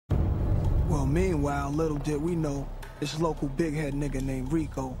Well, meanwhile, little did we know, this local big head nigga named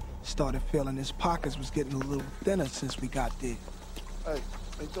Rico started feeling his pockets was getting a little thinner since we got there. Hey,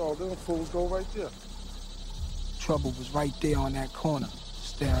 dog, them fools go right there. Trouble was right there on that corner,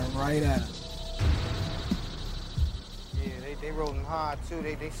 staring right at us. Yeah, they rolling hard too.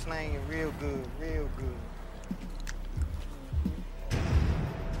 They slanging real good, real good.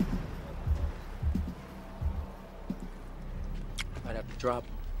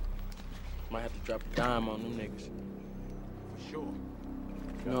 Might have to drop a dime on them niggas. For sure.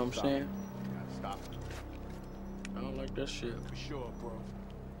 You know what I'm saying? Gotta stop. I don't like that shit. For sure, bro.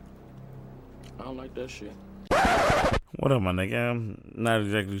 I don't like that shit. What up, my nigga? I'm not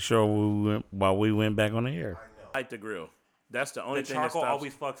exactly sure why we went back on the air. Light the grill. That's the only The thing that charcoal stops.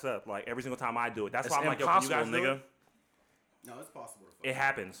 always fucks up, like every single time I do it. That's It's why I'm like, yo, can you impossible, guys do nigga. it? No, it's possible. It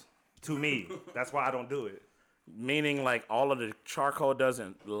happens to me. That's why I don't do it. Meaning, like, all of the charcoal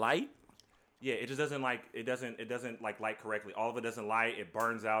doesn't light? Yeah, it just doesn't like it doesn't like light correctly. All of it doesn't light. It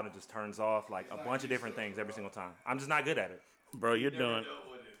burns out. It just turns off. Like a bunch of different things every single time. I'm just not good at it. Bro, you're doing...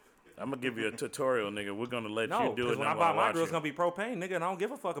 I'm going to give you a tutorial, nigga. We're going to let No, you do it. because when I buy my grill, it's gonna be propane, nigga, and I don't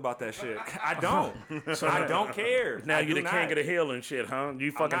give a fuck about that shit. I don't. I don't care. Now I you do the king not. of the hill and shit, huh?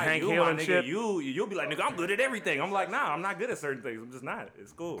 You fucking I'm not Hank you, Hill my and nigga. shit? You'll be like, nigga, I'm good at everything. I'm like, nah, I'm not good at certain things. I'm just not.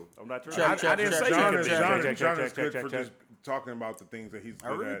 It's cool. I'm not trying. I didn't say John you is, could be. John is good check, for check. just talking about the things that he's good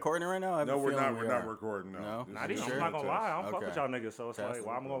Are we at. recording right now? I have No, a we're feeling not. we We're not are. recording. No. No? Not This even. is I'm a not gonna test. lie. I don't fuck with Okay. y'all niggas, so it's like,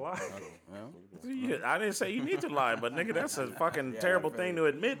 why I'm gonna lie? Yeah. I didn't say you need to lie, but nigga, that's a fucking terrible thing to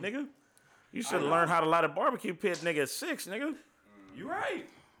admit, nigga. You should learn how to light a barbecue pit, nigga, at 6, nigga. You right.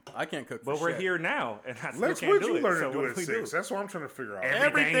 I can't cook for But we're shit. here now, and I still Lex, can't what do you it. learn So to do what at do we 6? That's what I'm trying to figure out.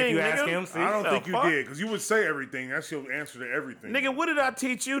 Everything, if you ask nigga. him. See? I don't the think you fuck? did, because you would say everything. That's your answer to everything. Nigga, what did I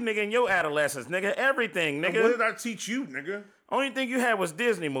teach you, nigga, in your adolescence, nigga? Everything, What nigga. did I teach you, nigga? Only thing you had was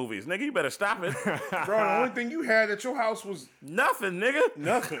Disney movies, nigga. You better stop it. Bro, the only thing you had at your house was Nothing, nigga.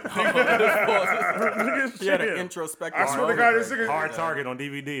 nothing. Nigga, He had an shit. introspective. I swear to moment God, right this nigga... Hard target on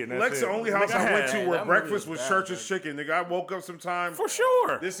DVD, and that's Lex, it. the only house I went to had- where that breakfast movie was was Church's bad, Chicken, nigga. I woke up sometime. For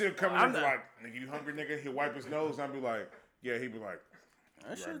sure. This nigga coming I'm in not- like, nigga, you hungry, nigga? He'll wipe his nose, and I'd be like, yeah, he'd be like,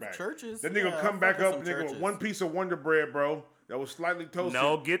 That be shit, right back. churches. That nigga yeah, come I back fuck up, with some nigga, with churches. one piece of Wonder Bread, bro, that was slightly toasted.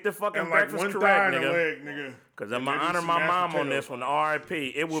 No, get the fucking and like breakfast one thigh correct, and a nigga. leg, nigga. Because I'm And going to maybe honor some my mashed mom on potatoes. this one,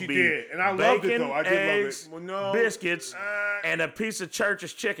 R.I.P. It would She be did, and I loved it, bacon, though. I did love it. eggs, Well, no. biscuits, and a piece of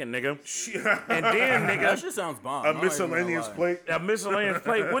Church's chicken, nigga. And then, That nigga, shit sounds bomb. a I'm not even gonna miscellaneous lie. plate. a miscellaneous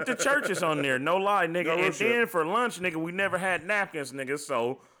plate with the Churches on there. No lie, nigga. No real And shit. then for lunch, nigga, we never had napkins, nigga.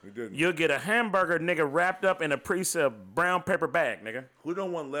 So didn't. you'll get a hamburger, nigga, wrapped up in a piece of brown paper bag, nigga. Who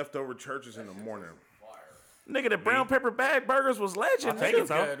don't want leftover Churches in the morning? Nigga, the brown paper bag burgers was legend, I'll take nigga. it,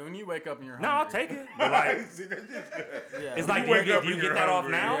 though. Good. When you wake up and you're No, I'll hungry. take it. But like, See, that's just good. Yeah. it's like, You wake do up you and get you're that off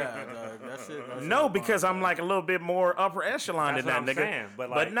hungry. now? Yeah, dog, that shit No, was because bomb, I'm like a little bit more upper echelon That's than what that, I'm nigga. saying, but,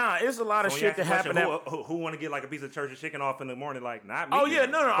 But like, nah, it's a lot of So when shit you that ask the happen. question, who want to get like a piece of church's chicken off in the morning? Like, not me. Oh yeah,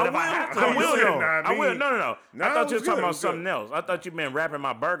 no, But I if will. have to, I you will said though. not I will. me. No. No, I it thought you was were talking good, it about was something good. else. I thought you meant wrapping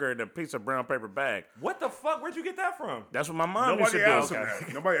my burger in a piece of brown paper bag. What the fuck? Where'd you get that from? That's what my mom used Nobody to do. asked him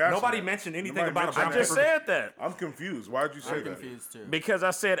that. Nobody asked him Nobody that. mentioned anything Nobody about a mentioned I brown just paper. said that I'm confused. Why'd you say I'm that? confused too. because I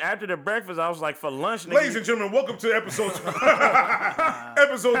said after the breakfast, I was like, for lunch, nigga. Ladies and gentlemen, welcome to episode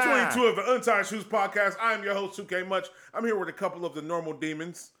 22 of the Untied Shoes Podcast. I am your host, 2K Much. I'm here with a couple of the normal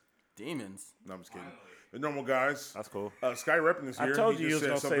demons. Demons. No, I'm just kidding. The normal guys. That's cool. Sky Reppin is I here. told He you just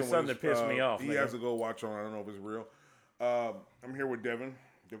you was said gonna say something with to piss me off, He nigga. has a gold watch on. I don't know if it's real. I'm here with Devin.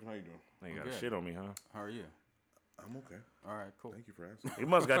 Devin, how you doing? You got Good. shit on me, huh? How are you? I'm okay. All right, cool. Thank you for asking. You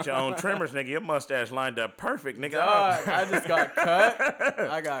must got your own trimmers, nigga. Your mustache lined up perfect, nigga. Dog, I just got cut.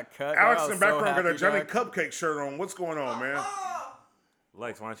 I got cut. Alex I in was the so background got a happy, Johnny dog. Cupcake shirt on. What's going on, man?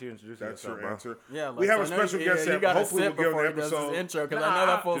 Lex, why don't you introduce That's yourself, your bro? answer. Yeah, we have a Lex, I know special you, guest you that gotta hopefully sit will give before an he does his episode. intro because I know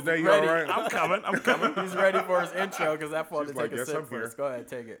that fool's Today, you ready. all right? I'm coming. I'm coming. He's ready for his intro because that fool had to She's like, take a yes, sip I'm here. first. Go ahead,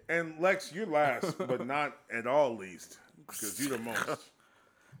 take it. And Lex, you're last, but not at all least, because you're the most.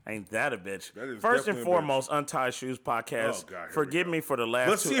 Ain't that a bitch? That is First and definitely a foremost, Untied Shoes Podcast. Oh, God, here we Forgive go. me for the last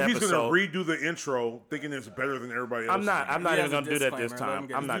Let's two see if he's episodes. going to redo the intro, thinking it's better than everybody else. I'm not He even has a gonna do that this disclaimer. Let him time.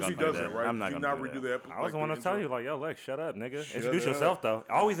 get I'm his not Usually gonna do does that. it, right? I'm not Do you gonna not do redo that. the episode. I was the one to tell you, like, yo, Lex, shut up, nigga. Shut Introduce up. yourself, though.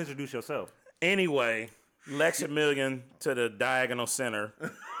 Always introduce yourself. Anyway, Lexamillion to the diagonal center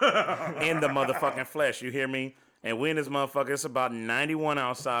in the motherfucking flesh. You hear me? And we in this motherfucker, it's about 91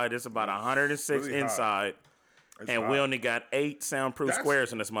 outside. It's about 106 really hot. inside. It's And hot. we only got 8 soundproof That's-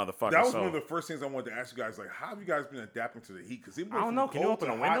 squares in this motherfucker. That was so one of the first things I wanted to ask you guys. Like, how have you guys been adapting to the heat? Because I don't know. Can you open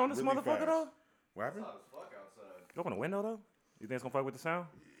a window on this motherfucker, though? What happened? You open a window, though? You think it's going to fuck with the sound?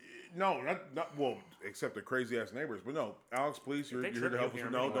 No, not well, except the crazy ass neighbors. But no, Alex, please, you're they here to trip, help us.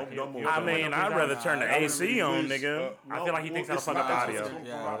 you'll No, hear 'em anyway. don't move. You'll- I mean, I'd rather turn the AC on, nigga. I feel like he thinks that'll fuck up the audio.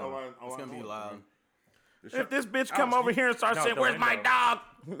 It's gonna be loud. If this bitch come over here and start No, saying, the "Where's my window. dog?"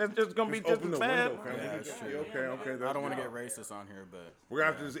 That's just gonna be just Open as the bad. window, fam. Yeah, that's true. Okay. I don't want to get racist on here, but We're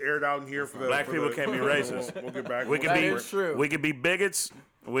gonna have to just air it out in here for the Black for people the- can't be racist. We'll get back. We could That be is true. We could be bigots.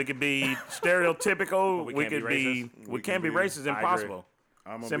 We could be stereotypical. we we can't be could be. racist. We can't be racist. I agree. Impossible.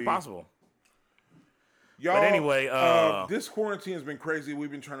 I'm It's gonna be- impossible. Y'all, But anyway, this quarantine has been crazy.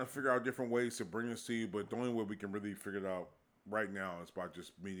 We've been trying to figure out different ways to bring this to you, but the only way we can really figure it out right now is by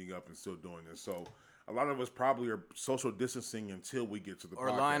just meeting up and still doing this. So a lot of us probably are social distancing until we get to the or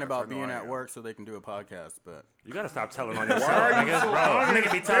podcast. lying I about know being I at am. work so they can do a podcast. But You gotta stop telling on yourself, Why are you nigga. so Bro, honest?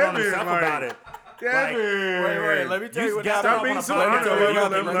 nigga be telling on Devin, himself like- about it. Devin, wait, let me tell you what got happened. stop being so Let me honest. tell you what Let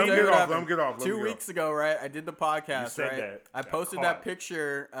happened. him Let me tell you get what off. happened. Let him get off. Let him 2 get weeks ago, right? I did the podcast, said right? that. I posted Hard. that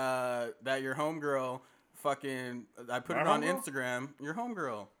picture that your homegirl fucking. I put My it on homegirl? Instagram. Your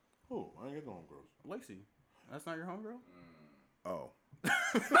homegirl, Who? I ain't get no homegirls. Lacey. That's not your homegirl. Oh.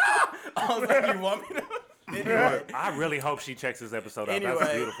 I was like, you want me to? Anyway, I really hope she checks this episode out. That's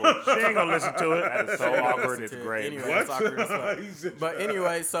Anyway. beautiful. She ain't gonna listen to it. That is so awkward. It's great. Anyway, What? it's awkward as fuck. He said But that.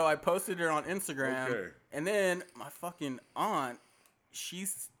 anyway, so I posted it on Instagram, Okay. and then my fucking aunt, she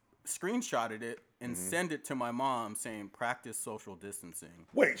screenshotted it and sent it to my mom saying, "Practice social distancing."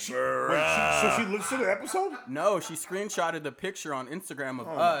 Wait, so she listened to the episode? No, she screenshotted the picture on Instagram of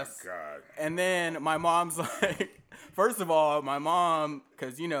Oh us, my god. and then my mom's like, first of all, my mom,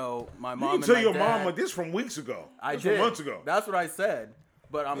 because my You mom can and tell my your dad, mom like this from weeks ago. I This did. from months ago. That's what I said.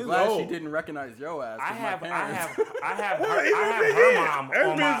 But I'm It's glad she old. didn't recognize your ass. I 'cause my have parents- her mom That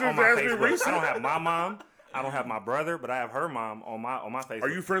on business my has been Facebook. recent. I don't have my mom. I don't have my brother, but I have her mom on my Facebook. Are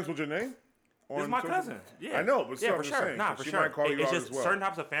you friends with your name? This is my cousin. Yeah, I know, but still, yeah, I'm for just sure. saying, Nah, 'cause for she sure. might call you It's out just as well. certain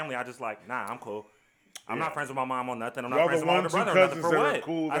types of family. I just like, nah, I'm cool. I'm not friends with my mom on nothing. I'm not Y'all friends the with my one, older two brother on nothing. cousins For that are what?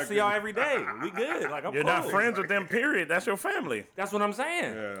 cool I that see y'all can- every day. We good. Like I'm You're cool. not friends with them. Period. That's your family. That's what I'm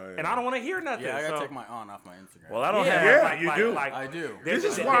saying. Yeah. And I don't want to hear nothing. Yeah, I gotta so. take my aunt off my Instagram. Well, I don't Yeah, have. Yeah, you do. I do. This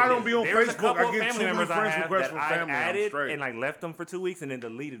is why I don't be on There's a Facebook. couple I of get family too many members I friends have requests that from I family. I'm added straight. and like left them for 2 weeks and then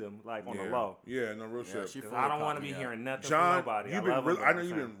deleted them like on the low. Yeah, no real shit. she 'Cause fully I don't caught want to me be up. hearing nothing John, from nobody. you've I been love really, them, I but know I'm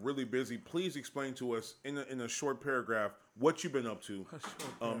you've saying- been really busy. Please explain to us in a short paragraph what you've been up to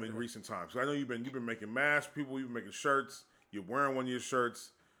in recent times. I know you've been making masks, people. You've been making shirts. You're wearing one of your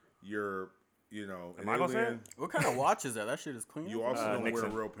shirts. You're an Am I gonna say alien. it? What kind of watch is that? That shit is clean. You also don't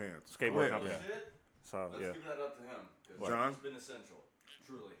Nixon. wear real pants. Skateboard Yeah. company. So yeah, Give that up to him. 'Cause John? it's been essential.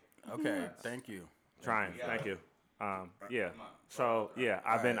 Truly. Okay, thank you. trying. Thank you. Yeah. So yeah,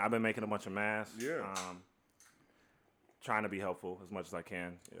 I've been making a bunch of masks. Yeah. Trying to be helpful as much as I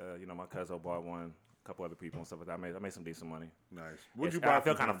can. My cousin bought one. A couple other people and stuff like that. I made some decent money. Nice. What'd you I buy?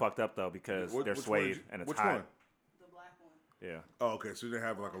 feel from kind of them? fucked up though because Which they're one suede did you- and it's which hot. one? Yeah. Oh, okay. So you didn't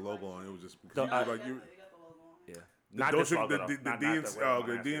have like a logo on it. It was just The- you were like you. Yeah. Not Those this are logo, the though. Not DNG, the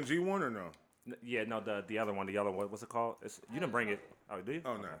regular the mask. DNG one or no? Yeah, no, the other one, the yellow one. What's it called? You didn't bring it. Oh, do you?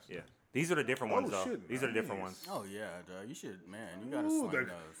 Oh, nice. Yeah. These are the different ones though. shit, These are the different nice. ones. Oh yeah, duh. You should, man. You gotta Ooh, sling that-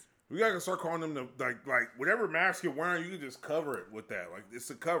 those. We gotta start calling them like whatever mask you're wearing. You can just cover it with that. Like it's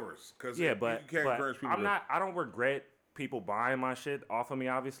the covers because Yeah, you but can't encourage people. I don't regret people buying my shit off of me,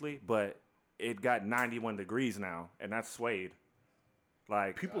 obviously, but it got 91 degrees now, and that's suede.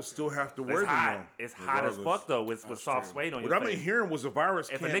 Like People still have to it's wear them. hot. Though, It's hot as regardless. fuck though with soft suede on What your I've been face. hearing was the virus.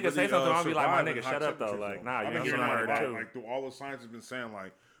 If a can't nigga really, say something, I'll be like, my survive nigga, in hot shut up, though. temperatures, Like, nah, I've you been ain't hearing gonna that heard a lot. that. Like through all the science has been saying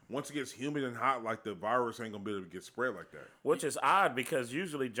like once it gets humid and hot, like the virus ain't gonna be able to get spread like that. Which is odd because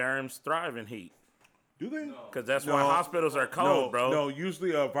usually germs thrive in heat. Do they? Because that's No. why hospitals are cold, no, bro. No,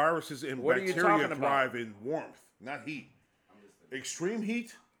 usually viruses and What are you bacteria talking about? thrive in warmth, not heat. Extreme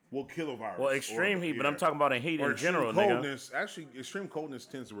heat will kill a virus. Well, extreme heat, but I'm talking about in heat or in general, extreme nigga. coldness. Actually, extreme coldness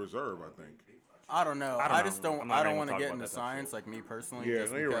tends to reserve. I think. I don't know. I don't I know. just don't. I'm not I even don't want to talking get about into that science, like me personally. Yeah,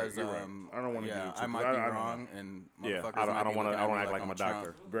 just no, you're right, because, you're right. I don't wanna get yeah, into it, I 'cause might I be don't know. wrong, and Yeah, motherfuckers I don't might be wanna- looking I at don't me act like I'm a Trump.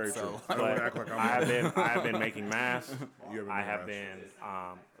 doctor. Very So, true. I don't wanna act like I'm. I have been making masks. You haven't I been have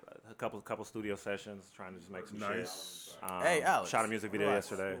masks. been a couple studio sessions trying to just make some Nice. shit. Hey, Alex, Shot a music video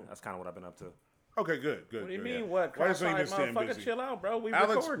relax. yesterday. That's kind of what I've been up to. Okay, good. What do you good. mean? What? Why just ain't Cross-eyed you been staying motherfucker, busy? chill out, bro. We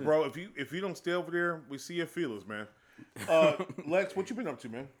Alex, recording. bro, if you don't stay over there, we see your feelings, man. Lex, what you been up to,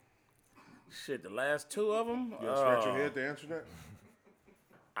 man? Shit, the last two of them. You scratch your head to answer that?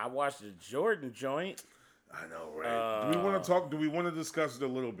 I watched the Jordan joint. I know, right? Do we want to discuss it a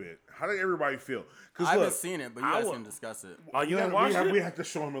little bit? How did everybody feel? I haven't seen it, but you guys can discuss it. Oh, you ain't watched it? We have to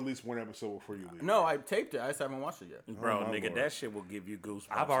show him at least one episode before you leave. No, I taped it. I just haven't watched it yet. Bro, nigga, that shit will give you goosebumps.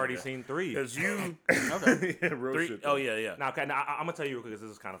 I've already seen 3. Cause you, Okay. Yeah, real 3 shit. oh yeah. Now, okay, now I'm gonna tell you real quick because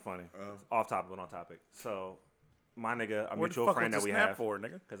this is kind of funny. Off topic, but on topic. So, my nigga, a What the mutual fuck friend was that the we snap have, for,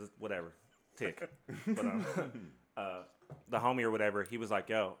 nigga? because it's whatever, tick. But the homie or whatever, he was like,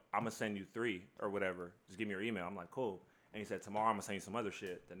 "Yo, I'm gonna send you 3 or whatever. Just give me your email." I'm like, "Cool." And he said, "Tomorrow I'm gonna send you some other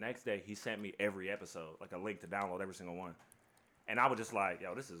shit." The next day, he sent me every episode, like a link to download every single one. And I was just like,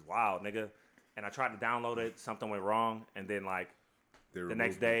 "Yo, this is wild, nigga." And I tried to download it, something went wrong, and then like the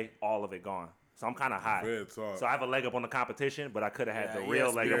next day, all of it gone. So I'm kind of high. So I have a leg up on the competition, but I could have had the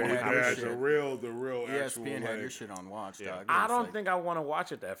real leg up on the competition. The real actual ESPN had leg. your shit on watch, dog. I don't think I want to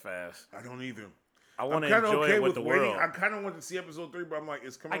watch it that fast. I don't either. I want to enjoy it with the world. I kind of want to see episode 3, but I'm like,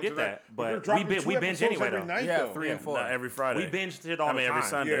 it's coming. I get to that, but We're we binge anyway, every though. night, Yeah, though. 3 and 4. Not every Friday. We binged it all the time. every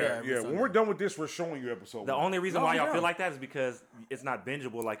Sunday. Yeah. When we're done with this, we're showing you episode 1. The only reason No, why we y'all don't. feel like that is because it's not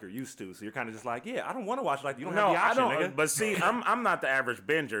bingeable like you're used to. So you're kind of just like, yeah, I don't want to watch like you don't No, have the I option, don't. nigga. But see, I'm not the average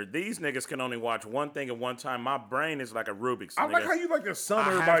binger. These niggas can only watch one thing at one time. My brain is like a Rubik's. I like nigga. how you like to sum I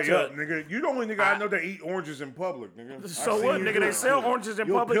have everybody to- up, nigga. You the only nigga I know that eat oranges in public, nigga. So I seen what, you nigga? do They it. sell oranges in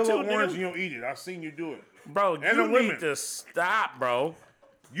You'll public peel too, an orange nigga. and you'll eat it. I seen you do it. Bro, And a you lemon. need to stop, bro.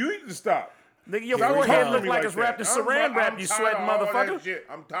 You need to stop. Nigga, your Stop forehead talking look to me like it's wrapped in that. saran wrap, I'm you tired sweating of all that motherfucker. shit.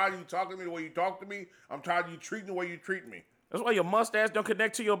 I'm tired of you talking to me the way you talk to me. I'm tired of you treating the way you treat me. That's why your mustache don't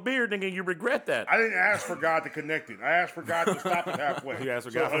connect to your beard, nigga. You regret that. I didn't ask for God to connect it. I asked for God to stop it halfway. You asked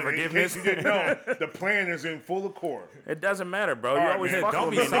for God for forgiveness? In case you didn't know, the plan is in full accord. It doesn't matter, bro. You right, always man. fuck Don't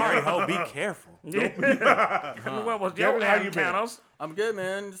with be me, sorry, nigga. ho. Be careful. What was your Devin, how you been? encounters? I'm good,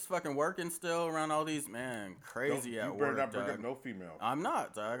 man. Just fucking working still around all these, man. Crazy You at better work, not bring dog. up no female. I'm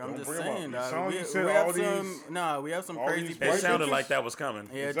not, dog. I'm Don't just bring 'em up. saying, It dog. sounded We, you said we all have these- some, nah, we have some all crazy these It white patients. sounded bitches? like that was coming.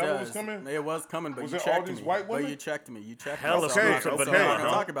 Yeah, it Is that what does. was coming? It was coming, but Was you it all checked these me. white But women? you checked me. You checked Hella me. suits So I'm and not gonna bananas, huh?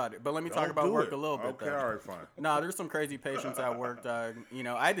 talk about it. But let me talk Don't about do work it. a little bit, Okay, though. all right, fine. Nah, there's some crazy patients at work, dog. You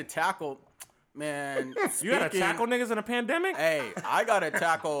know, I had to tackle, man. You gotta speaking- tackle niggas in a pandemic? Hey, I gotta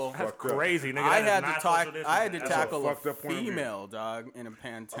tackle. That's crazy, nigga. I That is had not to talk. social distancing. I had to That's tackle a fucked up point of view. female dog in a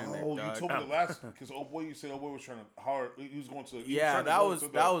pandemic. Oh, you dog. told me the last because oh boy, you said oh boy was trying to holler. He was going to. he was Yeah, trying to that go was to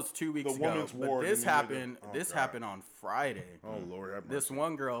that was 2 weeks the ago. women's But ward this and you made happened. it- oh, This God. happened on Friday. Oh Lord, have This mercy.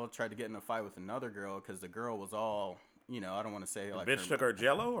 one girl tried to get in a fight with another girl because the girl was all, you know, I don't want to say like Bitch took her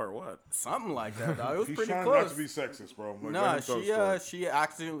Jello or what? something like that. Dog. It was He's pretty trying close. not to be sexist, bro. Like, let No, him tell the story. she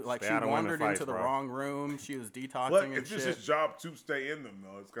actually like Stay she out of women wandered fights, into the bro. wrong room. She was detoxing But and it's just shit. his job to stay in them,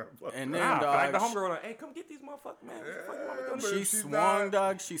 though. It's kind of And then Nah, like the dog, homegirl, like, hey, come get these motherfuckers, man. What the fuck you want me to do? but she if she's swung, not-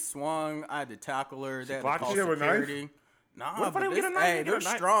 dog. She swung. I had to tackle her. They had to clocked call you? She have a knife? security. Nah, What if I but didn't this, get a knife? hey, You get they're a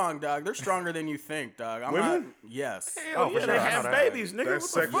knife? strong, dog. They're stronger than you think, dog. I'm Women? not. Yes. Oh, for yeah, sure. they I know have that. babies, nigga.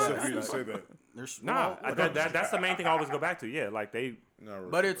 That's What the sexist fuck? of you to say that. They're Nah, well, that's the main thing I always go back to. Yeah, like they.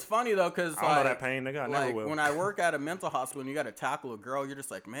 But it's funny though, cause I don't know like, that pain, nigga. I never like will. when I work at a mental hospital and you got to tackle a girl, you're just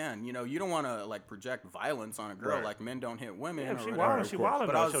like, man, you know, you don't want to like project violence on a girl. Right. Like men don't hit women. Yeah, or if she whatever. wildin', she wildin',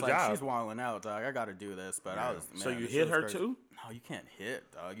 But though, I was it's your like, job. she's wilding out, dog. I got to do this. But I was. Man, So you this hit shit was her crazy. too? No, you can't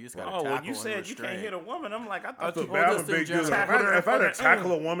hit, dog. You just got to Oh, tackle. well, you said and you can't restrain. hit a woman. I'm like, I I thought feel you. bad. I'm a just in big deal. general. If I had to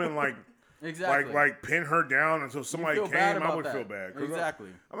tackle a woman like Exactly. like pin her down until somebody feel bad came, I about would that. feel bad. 'Cause Exactly.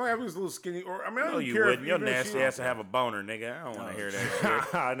 I might have this little skinny, or I mean, I No, don't you care wouldn't. if Your even if nasty she- ass to have a boner, nigga. I don't want to hear that shit.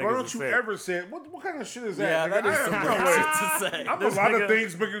 Why Niggas don't is you sick. ever say it? What kind of shit is that? Yeah, nigga? that is I some have weird no way. shit to say. I'm This a lot nigga- of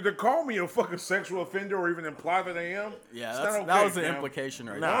things, but to call me a fucking sexual offender or even imply that I am, Yeah, it's that's, not that okay, was the fam. implication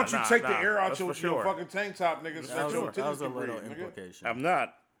right Nah, Why there. don't you take the air out that's your for sure. fucking tank top, nigga? That was, Your that was a titties little can breathe, nigga. implication. I'm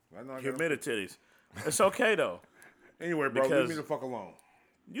not. I know I You gotta- admitted titties. It's okay though. Anyway, bro, leave Because- me the fuck alone.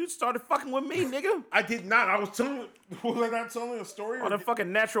 You started fucking with me, nigga. I did not. I was telling you. Was I not telling you a story? All the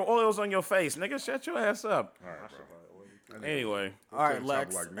fucking natural oils on your face, nigga. Shut your ass up. All right, bro. Anyway, All right, Sounds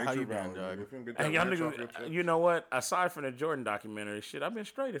Lex, like how Nature you been, Valley, dog? nigga. If you don't get hey, that y'all ranch off your niggas, chest. you know what? Aside from the Jordan documentary, shit, I've been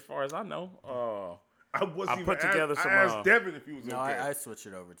straight as far as I know. I wasn't I even put together asked, some, I asked Devin if he was No, okay. I switched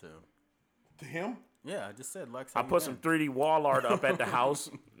it over to. To him? Yeah, I just said Lex. I how you put some been? 3D wall art up at the house,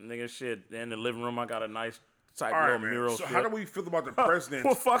 nigga. Shit, in the living room, I got a nice type All right, little man. mural. So shit. how do we feel about the president?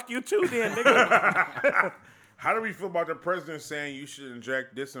 Well, fuck you too, then, nigga. How do we feel about the president saying you should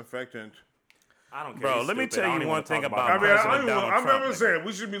inject disinfectant I don't care. Bro, He's let me stupid. tell I you don't even one wanna thing talk about I mean, President Donald I'm Trump, never nigga. saying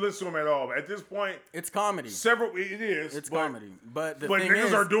we shouldn't be listening to him at all. But at this point, It's comedy. it is. It's but- comedy. But the but thing niggas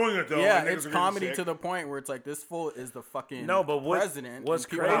is, are doing it, though, Yeah, and niggas it's are getting comedy sick. to the point where it's like this fool is the fucking No, but president. what's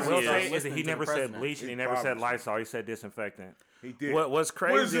and people crazy are What I will gonna say is listen that he to the never said president. bleach and he He never said probably- Lysol. He said disinfectant. He did. What's What is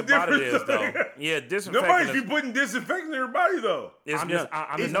crazy the about it difference, is, though, though? yeah, Nobody disinfectant should be putting disinfectant in their body, though. is I'm It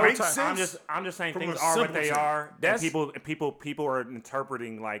just makes I'm sense just saying from things a are what they simpleton. are. That's- And people are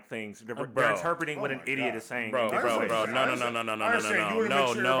interpreting like things. They're bro. interpreting what Oh an my idiot God. is saying. Bro, in different bro, ways. bro, no, I understand. You wanna make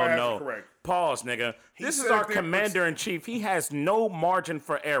sure everybody has it correct. Pause, nigga. This is said our that commander in chief. He has no margin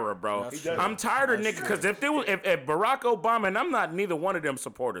for error, bro. That's true. I'm tired of niggas because if Barack Obama, and I'm not neither one of them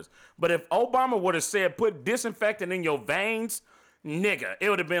supporters, but if Obama would have said put disinfectant in your veins, nigga, it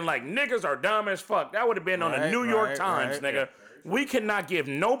would have been like niggas are dumb as fuck. That would have been on the Right, New York right, Times, right. nigga. We cannot give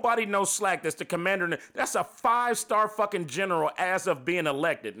nobody no slack. That's the commander. That's a 5-star fucking general as of being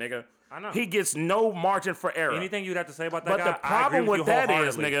elected, nigga. I know. He gets no margin for error. Anything you'd have to say about that But guy, the I agree problem with with you that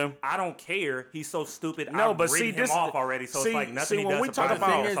is, wholeheartedly. nigga. I don't care. He's so stupid. No, I've but see, written this him off already, so see, it's like nothing see, he when does. we talk surprises about-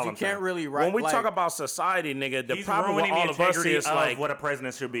 me. thing That's is, all you I'm can't saying. really write. when we like, talk about society, nigga, the He's problem with ruining all the of us integrity is of like, what a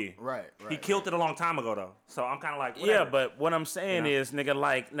president should be. Right. He killed it a long time ago, though. So I'm kind of like, yeah, whatever. but what I'm saying You know? is,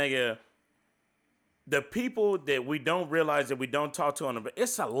 nigga, the people that we don't realize that we don't talk to on the,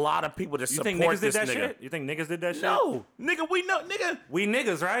 it's a lot of people that You support think niggas did this that nigga. shit? You think niggas did that shit? No, nigga, we know, nigga. We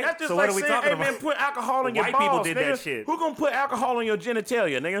niggas, right? That's just so like what are we saying, talking hey, about? man, put alcohol in your White balls, people did nigga. that shit. Who gonna put alcohol in your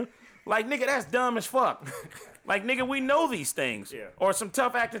genitalia, nigga? Like, nigga, that's dumb as fuck. Like, nigga, we know these things. Yeah. Or some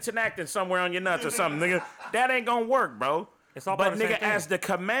tough acting somewhere on your nuts or something, nigga. That ain't gonna work, bro. It's all But part of the same nigga, thing. as the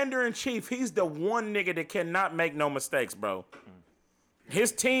commander in chief, he's the one nigga that cannot make no mistakes, bro.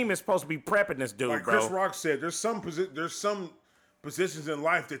 His team is supposed to be prepping this dude, Like bro. Chris Rock said, there's some positions in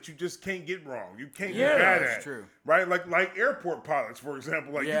life that you just can't get wrong. You can't Yeah, get bad that's at. true. Right? Like airport pilots, for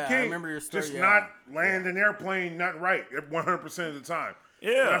example. Like Yeah, you I can't remember your story, just yeah. not land an airplane not right 100% of the time.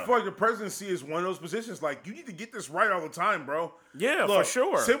 Yeah. And I feel like the presidency is one of those positions. Like, you need to get this right all the time, bro. Yeah, Look, for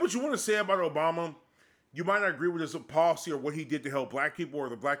sure. Say what you want to say about Obama. You might not agree with his policy or what he did to help black people or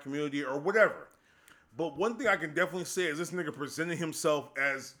the black community or whatever. But one thing I can definitely say is this nigga presented himself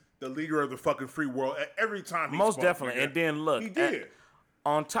as the leader of the fucking free world at every time he Most spoke, definitely. nigga. And then look, He did.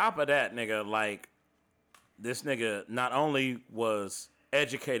 on top of that, nigga, like, this nigga not only was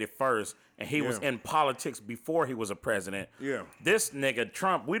educated first, and he was Yeah. in politics before he was a president. Yeah. This nigga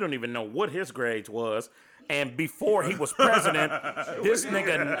Trump, we don't even know what his grades was. And before he was president, this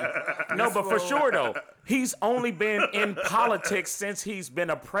nigga, no, but for sure though, he's only been in politics since he's been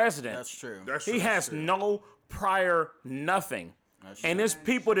a president. That's true. He has no prior nothing. And there's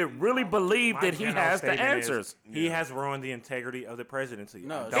people that really believe My that he general has the statement is, answers. He has ruined the integrity of the presidency.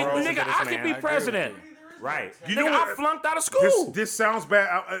 No, Don't it's- listen Nigga, to this I could man. be agree with president. you. Right. You Nigga, know what? I flunked out of school. This sounds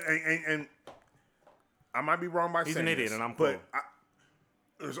bad, and I might be wrong by He's saying an idiot, this, and I'm but cool.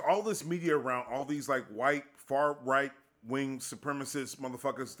 there's all this media around, all these like white, far right wing supremacist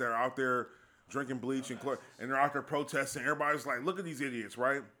motherfuckers that are out there drinking bleach and they're out there protesting. Everybody's like, "Look at these idiots!"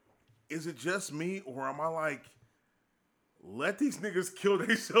 Right? Is it just me, or am I like, let these niggas kill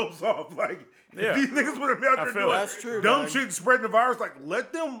themselves off? Like, Yeah. if these niggas would have been out I there feel doing That's true, dumb dog. shit and spreading the virus, like,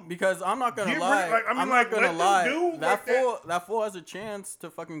 let them. Because I'm not gonna Get rid- lie. like, I mean, I'm like, not gonna let them lie. do That like that. fool, that fool has a chance to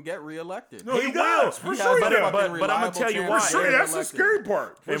fucking get reelected. No, he does. For He sure, has he a does. fucking But I'ma reliable tell you chance why. to For sure, get that's the elected. scary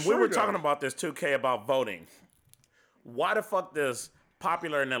part. For And sure we were he talking does. about this too, K, about voting. Why the fuck does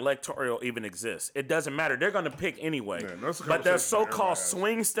popular and electoral even exist? It doesn't matter. They're going to pick anyway. Yeah, that's a But there's conversation so-called everybody has.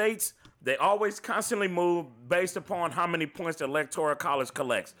 swing states. They always constantly move based upon how many points the electoral college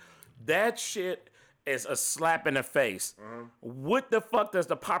collects. That shit is a slap in the face. What the fuck does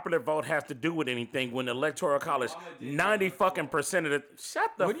the popular vote have to do with anything when the electoral college 90% of the shut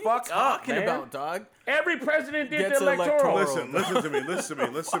the What are you fuck up, talking man. about, dog? Every president did Gets the electoral. electoral. Listen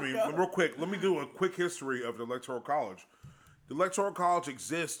to me. Real quick. Let me do a quick history of the Electoral College. The Electoral College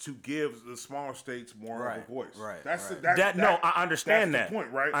exists to give the smaller states more of a voice. right, That's right. The, I understand that's that. the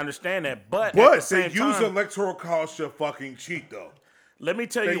point, right? I understand that. But at But the same they use time, the Electoral College to fucking cheat, though. let me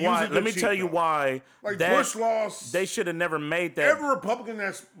tell they you use why. it to Let me cheat, tell you though. why Like that Bush lost. they should have never made that. Every Republican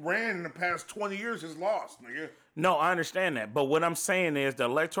that's ran in the past 20 years has lost, nigga. No, I understand that. But what I'm saying is the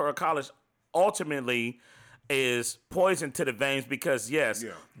Electoral College ultimately is poison to the veins because, yes,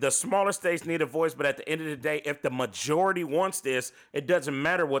 Yeah. the smaller states need a voice, but at the end of the day, if the majority wants this, it doesn't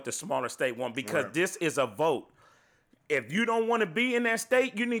matter what the smaller state wants because Right. this is a vote. If you don't want to be in that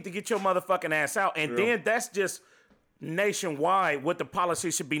state, you need to get your motherfucking ass out. And then that's just nationwide what the policy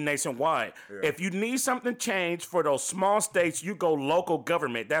should be nationwide. If you need something changed for those small states, you go local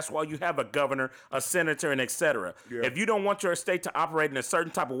government. That's why you have a governor, a senator, and etc. If you don't want your state to operate in a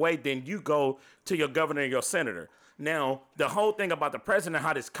certain type of way, then you go to your governor and your senator. Now, the whole thing about the president,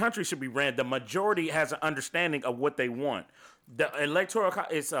 how this country should be ran, the majority has an understanding of what they want. The electoral,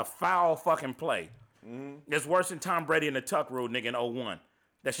 it's a foul fucking play. It's worse than Tom Brady and the Tuck Rule, nigga, in 01.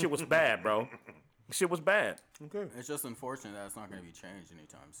 That shit was bad, bro. Shit was bad. Okay. It's just unfortunate that it's not going to be changed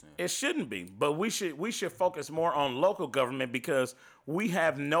anytime soon. It shouldn't be, but we should focus more on local government because we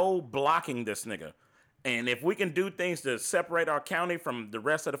have no blocking this nigga. And if we can do things to separate our county from the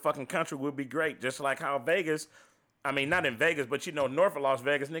rest of the fucking country, we'll be great. Just like how Vegas, I mean, not in Vegas, but you know, north of Las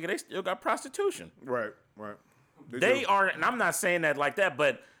Vegas, nigga, they still got prostitution. Right. They are, and I'm not saying that like that,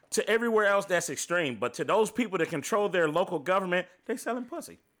 but to everywhere else, that's extreme. But to those people that control their local government, they selling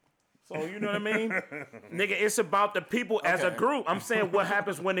pussy. So you know what I mean, nigga. It's about the people as a group. I'm saying what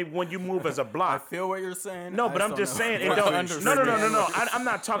happens when you move as a block. I feel what you're saying. No, but I'm just saying it don't. No. I'm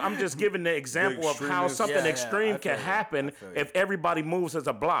not talking. I'm just giving the example of how something extreme can happen if everybody moves as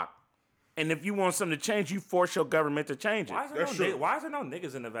a block. And if you want something to change, you force your government to change it. Why is there no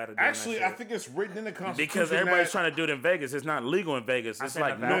niggas in Nevada doing Actually, that I think it's written in the Constitution. Because everybody's trying to do it in Vegas. It's not legal in Vegas. It's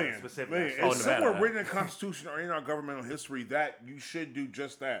like Nevada specifically. It's somewhere written in the Constitution or in our governmental history that you should do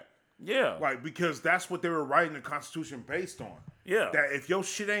just that. Yeah. Like, because that's what they were writing the Constitution based on. Yeah. That if your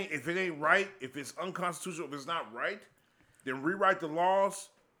shit if it ain't right, if it's unconstitutional, if it's not right, then rewrite the laws,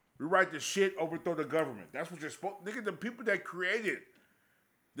 rewrite the shit, overthrow the government. That's what you're supposed. Nigga, the people that created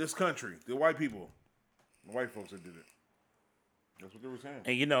this country, the white people, the white folks that did it. That's what they were saying.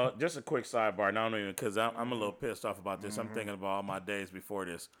 And you know, just a quick sidebar. And I don't even because I'm a little pissed off about this. I'm thinking about all my days before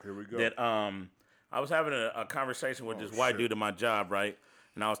this. Here we go. That I was having a conversation with this white dude at my job, right?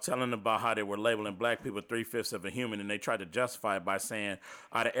 And I was telling them about how they were labeling black people 3/5 of a human, and they tried to justify it by saying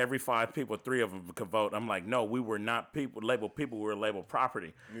out of every 5 people, 3 of them could vote. I'm like, no, we were not labeled people, we were labeled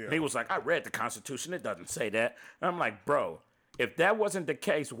property. Yeah. And he was like, I read the Constitution, it doesn't say that. And I'm like, bro, if that wasn't the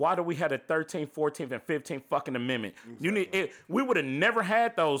case, why do we have the 13th, 14th, and 15th fucking amendment? Exactly. We would have never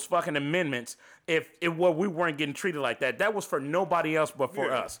had those fucking amendments if we weren't getting treated like that. That was for nobody else but for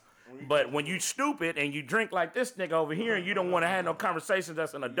us. But when you stupid and you drink like this nigga over here and you don't want to have no conversations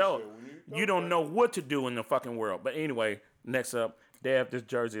as an adult, you don't know what to do in the fucking world. But anyway, next up, Dev, this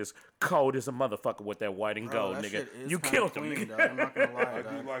jersey is cold as a motherfucker with that white and gold, nigga. You killed him, nigga. I'm not gonna lie.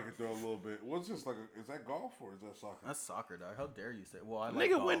 I do like it though a little bit. What's this like? Is that golf or is that soccer? That's soccer, dog. How dare you say? Well, I like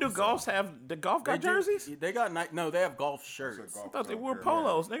nigga, golf, when do golfs have the golf got jerseys? They got no. They have golf shirts. I thought they wore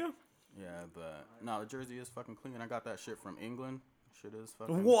polos, nigga. Yeah, but no, the jersey is fucking clean. I got that shit from England. Shit is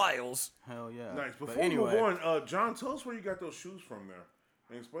fucking Wiles. Hell yeah. Nice. Before we move on, John, tell us where you got those shoes from there.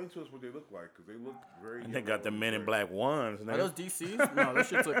 And explain to us what they look like, because they look very... And they got the Men in Black ones. Are those DCs? No, those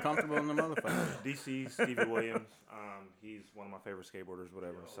shits look comfortable in the motherfucker. DC, Stevie Williams. He's one of my favorite skateboarders,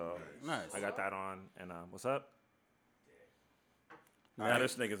 whatever. So nice. I got that on. And what's up? Now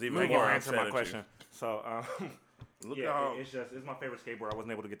this nigga's even more more answer my question. So, Look yeah, how... it's my favorite skateboard. I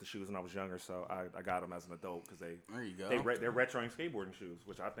wasn't able to get the shoes when I was younger, so I got them as an adult because there you go. They're retroing skateboarding shoes,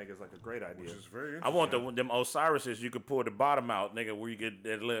 which I think is like a great idea. Which is very I want them Osiris's. You could pull the bottom out, nigga, where you get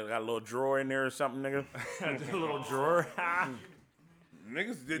got a little drawer in there or something, nigga. A little drawer.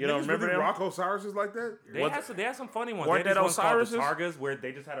 Niggas, did you don't remember really them? rock Osiris's like that? They had some funny ones. Weren't they that had Osiris's? Targas where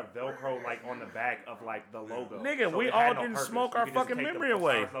they just had a Velcro like on the back of like the logo. Nigga, so we it all had no didn't purpose. smoke You our could just fucking take the memory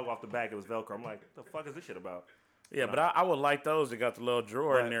away. Osiris logo off the back, it was Velcro. I'm like, what the fuck is this shit about? Yeah, but I would like those that got the little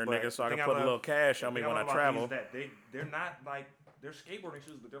drawer in there, nigga, so I can put a little cash on me when I travel. They're not like they're skateboarding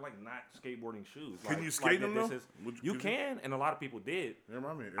shoes, but they're like not skateboarding shoes. Can you skate them though? You can, and a lot of people did.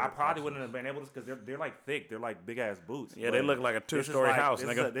 I probably wouldn't have been able to because they're like thick. They're like big ass boots. Yeah, they look like a 2-story house,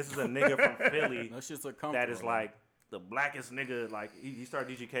 nigga. This is a nigga from Philly Those shits look comfortable. that is like the blackest nigga. Like he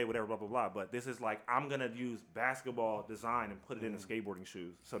started DGK, whatever, blah blah blah. But this is like I'm gonna use basketball design and put it in the skateboarding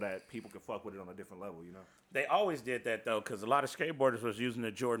shoes so that people can fuck with it on a different level. You know. They always did that though, because a lot of skateboarders was using the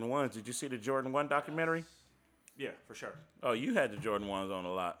Jordan 1s. Did you see the Jordan 1 documentary? Yeah, for sure. Oh, you had the Jordan 1s on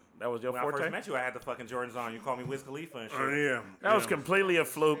a lot. That was your When forte? I first met you, I had the fucking Jordans on. You called me Wiz Khalifa and shit. Oh, yeah. That was completely a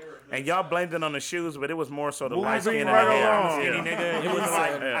fluke. And y'all blamed it on the shoes, but it was more so the light skin and the right hair. along. Skinny nigga. It was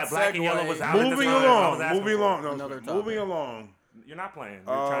like black and yellow was out. Moving along. Moving along. You're not playing.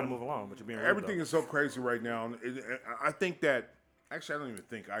 You're trying to move along, but you're being rude, everything though. is so crazy right now. I think that, actually, I don't even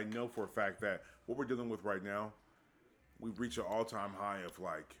think. I know for a fact that what we're dealing with right now, we've reached an all-time high of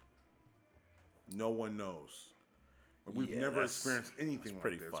like, no one knows. We've never experienced anything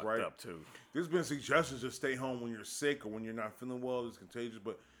like this, right? Up too. There's been suggestions to stay home when you're sick or when you're not feeling well. It's contagious,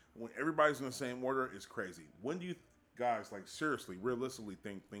 but when everybody's in the same order, it's crazy. When do you guys, like seriously, realistically,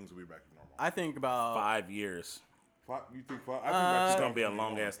 think things will be back to normal? I think about 5 years. You think 5? I think that's It's gonna be a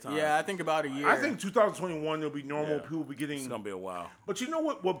long ass time. Yeah, I think about a year. I think 2021 it'll be normal. Yeah. People will be getting. It's gonna be a while. But you know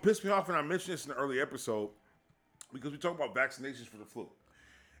what? What pissed me off, and I mentioned this in an early episode, because we talk about vaccinations for the flu,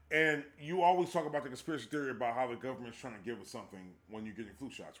 and you always talk about the conspiracy theory about how the government's trying to give us something when you're getting flu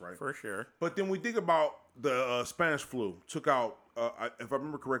shots, right? For sure. But then we think about the Spanish flu took out, if I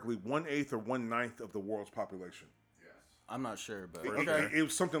remember correctly, 1/8 or 1/9 of the world's population. I'm not sure, but It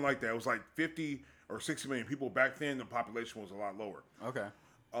was something like that. It was like 50 or 60 million people back then. The population was a lot lower. Okay.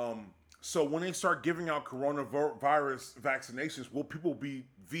 So when they start giving out coronavirus vaccinations, will people be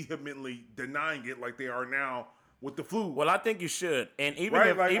vehemently denying it like they are now with the flu? Well, I think you should. And even right?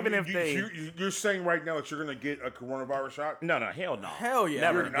 if Like, even if you're saying right now that you're going to get a coronavirus shot? No, hell no. Hell yeah,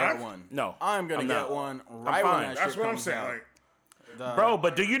 Never. I'm gonna get one. No, I'm gonna I'm get not. one I'm right when fine. that That's shit what I'm comes saying. out. Like, Bro,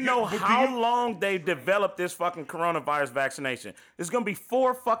 but do you know but do how you- long they've developed this fucking coronavirus vaccination? It's gonna be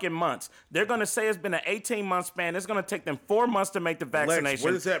 4 fucking months. They're gonna say it's been an 18-month span. It's gonna take them 4 months to make the vaccination. Lex,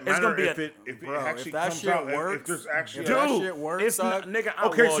 what does that It's matter gonna be if it actually if that comes shit out? works, if there's actually if a- that Dude, shit works, it's not, dog. nigga.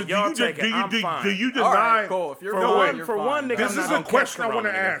 Okay, Well, so do y'all you, take do, it. you, I'm do, fine. do you All deny? right, cool. If you're For No, fine, wait, you're for fine. one, nigga, This I'm is not a gonna question catch I want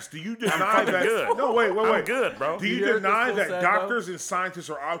to corona, nigga. ask. Do you deny fucking that? good. No, wait. I'm good, bro. Do You you hear what deny this fool that said, doctors and scientists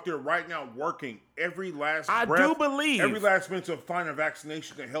are out there right now working every last I breath, do believe. every last minute to find a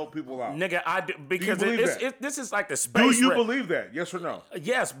vaccination to help people out? Nigga, I do because believe that? this is like the Do space. you believe that? Yes or no?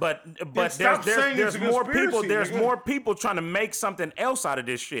 Yes, but stop saying there's it's a more people. conspiracy, There's nigga. more people trying to make something else out of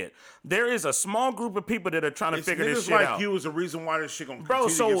this shit. There is a small group of people that are trying to It's figure this niggas shit like out. you is the reason why this shit gonna Bro,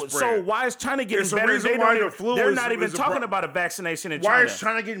 continue to so get spread. why is China getting It's the better? reason They why don't the flu they're is- not even is a talking pro- about a vaccination in Why China. is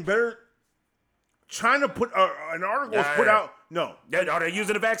China getting better? China put an article was put Yeah. out. No, Are they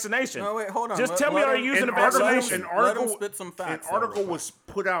using a vaccination? No, wait, hold on. Just Let- tell me, let are him- they using a an article, vaccination? Let him spit some facts An out article real was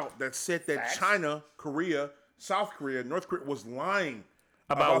put out that said that China, Korea, South Korea, North Korea was lying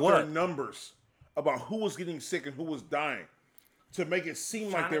About their what? numbers, about who was getting sick and who was dying, to make it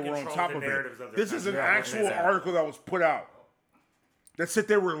seem like they China were on controls top the of narratives it. of their This is an country. Yeah, actual exactly. article that was put out that said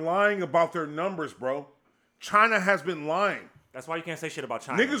they were lying about their numbers, bro. China has been lying. That's why you can't say shit about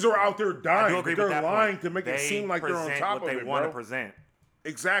China. Niggas are out there I do dying. agree They're with that lying point. to make it They seem like they're on present top what of they it, want to bro. present.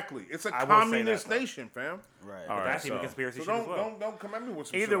 Exactly. It's a I will say that, communist though. nation, fam. Right. All right, That's even so conspiracy So shit as don't well. don't come at me with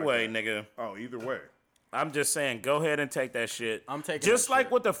some either shit like way, that. nigga. Oh, either way. I'm just saying, go ahead and take that shit. I'm taking just that like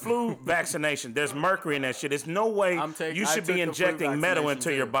shit. with the flu vaccination. There's mercury in that shit. There's no way I'm taking- you I should took be the flu injecting metal vaccination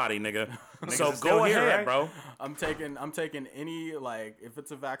into your too. body, nigga. so is go still here, ahead, right? bro. I'm taking any, like, if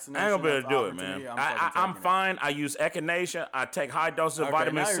it's a vaccination. I ain't gonna be able to that's do it, offered to man. me, I'm fucking I'm taking it. fine. I use echinacea. I take high doses of Okay,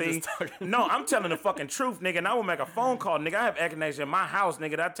 vitamin now you're C. just talking- No, I'm telling the fucking truth, nigga. And I will make a phone call, nigga. I have echinacea in my house,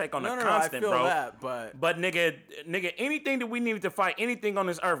 nigga. That I take on No, a no, constant, I feel bro. that, but nigga, anything that we needed to fight, anything on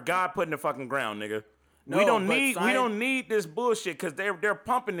this earth, God put in the fucking ground, nigga. No, we don't but need this bullshit because they're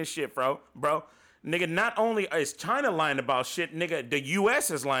pumping this shit, bro. Nigga, not only is China lying about shit, nigga, the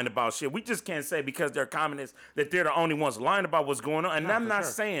U.S. is lying about shit. We just can't say because they're communists that they're the only ones lying about what's going on. And I'm not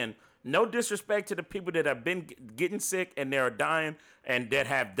saying no disrespect to the people that have been getting sick and they're dying and that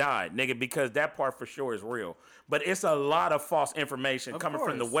have died, nigga, because that part for sure is real. But it's a lot of false information coming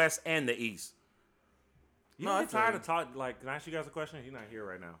from the course. West and the East. You No, don't I get feel tired you. of talking. Like, can I ask you guys a question? You're not here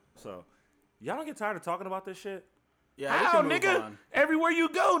right now, so y'all don't get tired of talking about this shit. yeah, we How, can move nigga? on. Everywhere you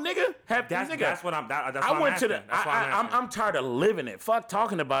go, nigga. That's what I'm. That's what I I'm went to asking. the. That's why I'm asking. I'm tired of living it. Fuck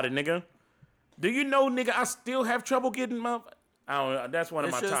talking about it, nigga. Do you know, nigga? I still have trouble getting my. I don't know. That's one of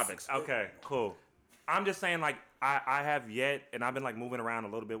It's my just- topics. Okay, cool. I'm just saying, like, I have yet, and I've been like moving around a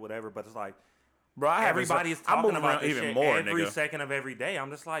little bit, whatever. But it's like Bro, I have everybody's I'm talking moving about around this even shit more, every nigga. second of every day. I'm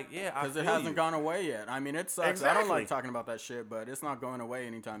just like, yeah, I Because it feel hasn't you. gone away yet. I mean, it sucks. I don't Exactly. like talking about that shit, but it's not going away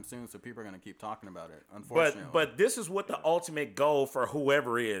anytime soon. So people are gonna keep talking about it. Unfortunately. But this is what the ultimate goal for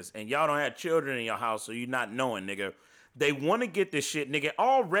whoever is, and y'all don't have children in your house, so you're not knowing, nigga. They want to get this shit, nigga,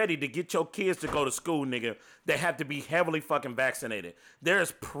 all ready to get your kids to go to school, nigga. They have to be heavily fucking vaccinated.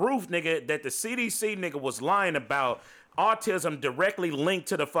 There's proof, nigga, that the CDC, nigga, was lying about autism directly linked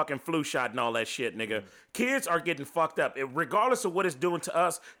to the fucking flu shot and all that shit, nigga. Kids are getting fucked up. Regardless of what it's doing to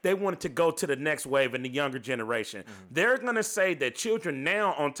us, they want it to go to the next wave in the younger generation. They're going to say that children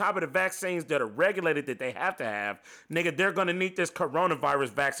now, on top of the vaccines that are regulated that they have to have, nigga, they're going to need this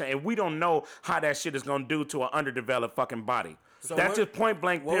coronavirus vaccine. And we don't know how that shit is going to do to an underdeveloped fucking body. So That's what- just point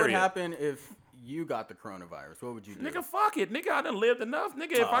blank what would period. happen if you got the coronavirus? What would you do? Nigga, fuck it. Nigga, I done lived enough.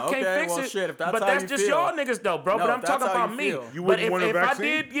 Nigga, if I can't okay, fix well, it. shit, if that's but how that's you just feel. y'all niggas though, bro. No, but I'm if that's talking how about you me. feel. You But wouldn't if, want a if I vaccine?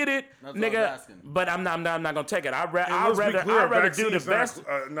 did get it, That's what I was nigga, asking. but I'm not gonna take it. I'd And let's be rather clear, do the vaccine's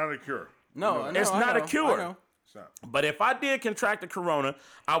best. not a cure. No, It's I not a know, cure. I know.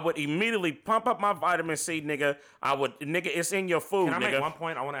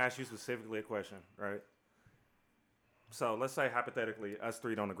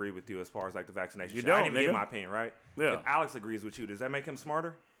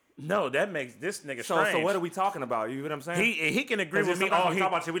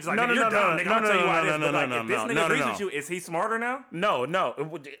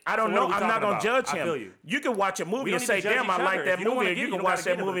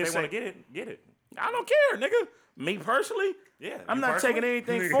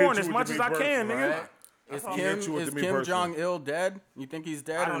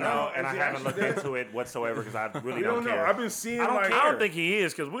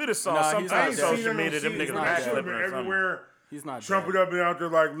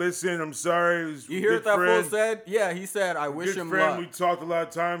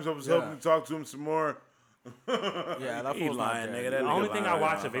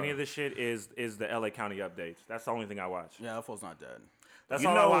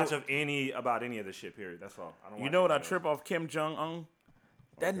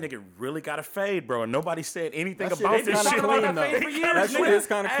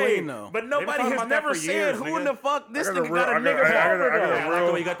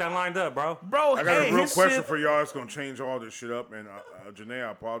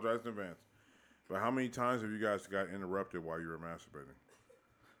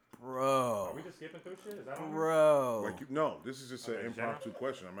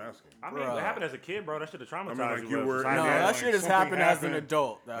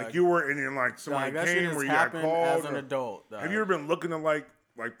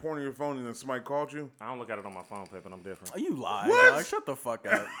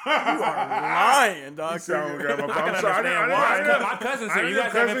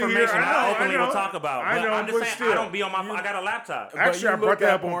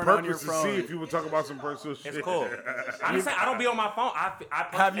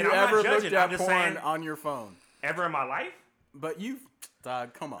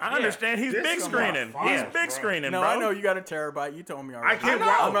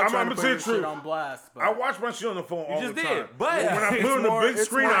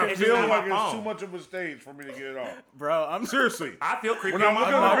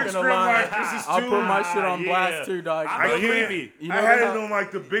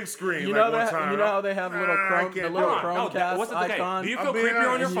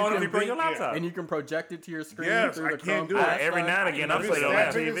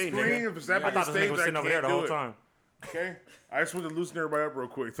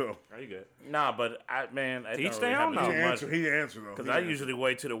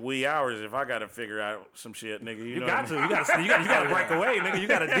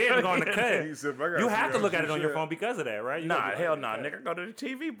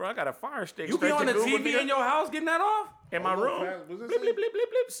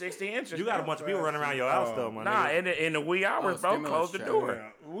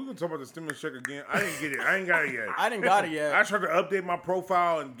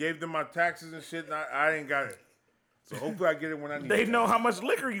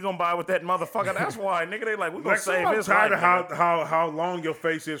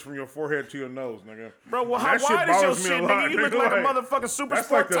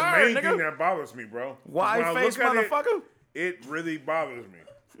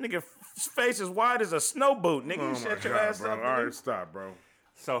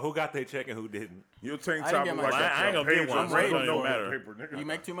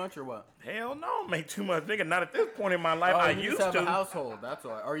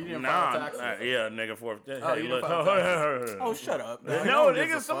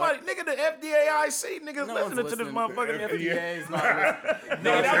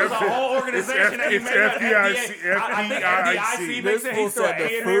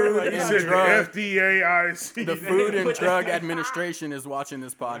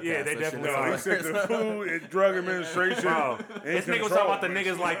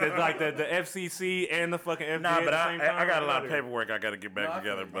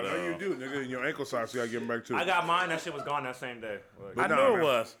 gone that same day. Like, I nah, knew man. it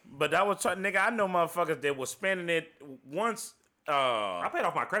was, but that was nigga. I know motherfuckers that was spending it once. I paid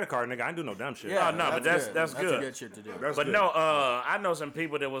off my credit card, nigga. I didn't do no dumb shit. Yeah, Oh, no, but that's good. good. That's a good shit to do. That's But good. no, I know some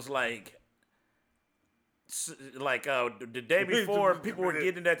people that was like the day before, people were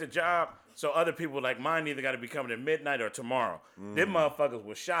getting it at the job, so other people like mine either got to be coming at midnight or tomorrow. Them motherfuckers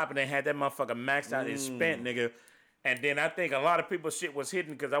was shopping, they had that motherfucker maxed out and spent, nigga. And then I think a lot of people's shit was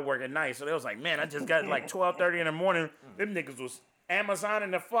hidden because I work at night, so they was like, man, I just got like 12:30 in the morning. Them niggas was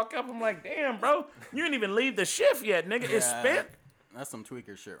Amazoning the fuck up. I'm like, damn, bro, you didn't even leave the shift yet, nigga. It's spent. That's some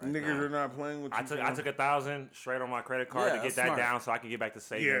tweaker shit right Niggas there. are not playing with you. I took 1,000 straight on my credit card Yeah, to get that's that smart. down so I can get back to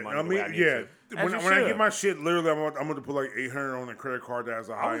saving Yeah, money. I the way mean, need yeah. to. When As I you get should. my shit, literally, I'm going to put like 800 on a credit card that has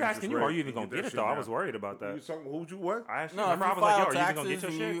a high I was interest asking you, rate. are you even gonna that get it shit though? I down. was worried about that. Who'd you what? I asked you. No, if Remember, I you was like, file yo, are you even gonna taxes get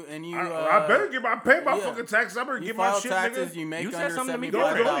your and shit? you and you I better get my pay my yeah. fucking taxes. I better you get my file shit, taxes, nigga. you make You said under something to me The only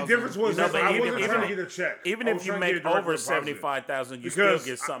 75,000. difference was No, that but I even- wasn't trying to even- get a check. Even I if was you trying to get make a direct over deposit. 75,000, you still Because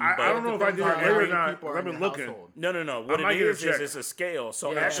get something I back. don't know if I did it Depends on later how or many not. people are I've in been the looking. household. No. What might it get a is check. it's a scale.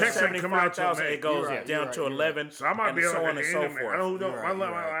 So Yeah, after checks ain't coming out till 75,000, May. it goes You're right, down you're to right. 11, So I might and be able so to on and get so in there. I forth. don't know. You're right, My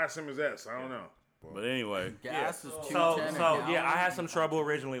you're right. last name is S. I don't know. But anyway, Gas is So, $2.10 a yeah, I gallon. had some trouble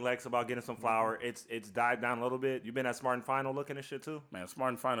originally, Lex, about getting some flour. It's died down a little bit. You been at Smart and Final looking at shit too? man, Smart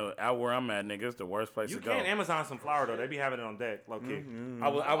and Final out where I'm at, nigga, it's the worst place You to go. can Amazon some flour though. They be having it on deck, low key.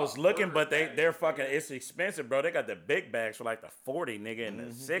 I was looking, but they're fucking. It's expensive, bro. They got the big bags for like the 40, nigga, and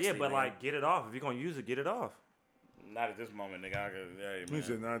the 60. Yeah, but nigga. like, get it off. If you're gonna use it, get it off. not at this moment, nigga. Hey, He man.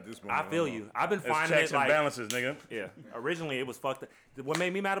 said not this moment. I feel you. I've been It's finding checks it and like balances, nigga. yeah. Originally, it was fucked up. What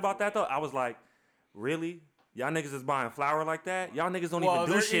made me mad about that though? I was like, really? Y'all niggas is buying flour like that? Y'all niggas don't even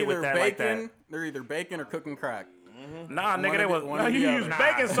do they're shit with either that like that. baking- They're either baking or cooking crack. Nah, One nigga, of they the- was. one No, of you the use other.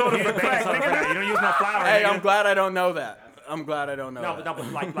 baking soda for crack, nigga. You don't use no flour. Hey, nigga. I'm glad I don't know that. I'm glad I don't know No, that.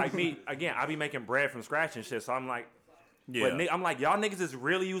 but like me again. I be making bread from scratch and shit. So I'm like, Yeah. but I'm like, y'all niggas is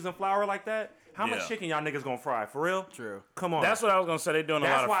really using flour like that? How much Yeah. chicken y'all niggas gonna fry for real? True. Come on. That's what I was gonna say. They're doing a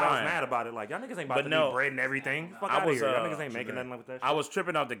lot That's of why I was frying. mad about it. Like y'all niggas ain't about But to no, do bread and everything. Fuck I out of was, here. Y'all niggas ain't making nothing with that shit. I was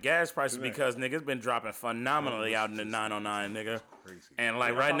tripping off the gas prices because nigga, it's been dropping phenomenally out in the 909, nigga. And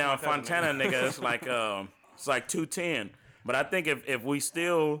like right now in Fontana, nigga, it's like 210. But I think if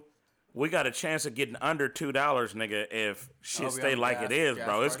we got a chance of getting under $2, nigga, if shit we stay on like gas- it is, gas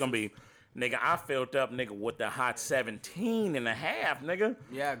bro. It's gonna prices? be, nigga. I filled up, nigga, with the hot 17 and a half, nigga.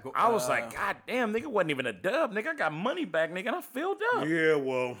 Yeah, I was like, God damn, nigga, wasn't even a dub, nigga. I got money back, nigga, and I filled up. Yeah,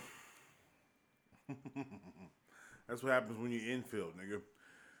 well, that's what happens when you infield, nigga.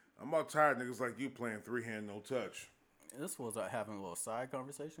 I'm about tired niggas like you playing three hand no touch. this was having a little side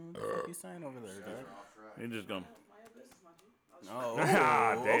conversation. What the fuck you saying over there, Dad? You just gonna. Oh,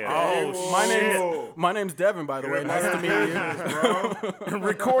 Ah, damn. Oh, my name's Devin, by the way. Nice to meet you.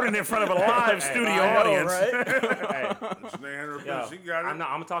 recording in front of a live studio audience. Yo, She got it.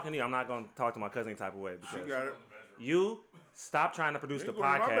 I'm talking to you. I'm not gonna talk to my cousin any type of way. She Because got it. you stop trying to produce You the go to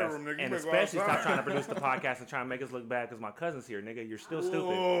my podcast, bedroom, nigga. You and better go especially stop outside. trying to produce the podcast and try and make us look bad because my cousin's here, nigga. You're still stupid.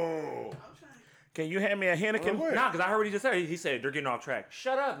 Whoa. Can you hand me a Henneken? Wait. Nah, because I heard what he just said. He said they're getting off track.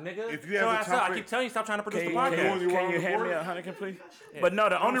 Shut up, nigga. If you have Your the ass up. I topic- keep telling you, stop trying to produce Can the podcast. you can wanna you hand me record? a Henneken, please? But no,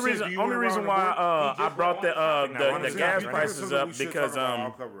 the only saying, reason do you wanna why record? I brought the wanna the see gas if you prices Something up we should because talk about.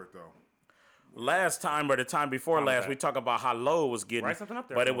 I'll cover it though. last time or the time before last we talked about how low it was getting, Write something up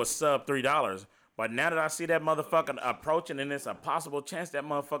there but for it was sub $3. But now that I see that motherfucker approaching, and it's a possible chance that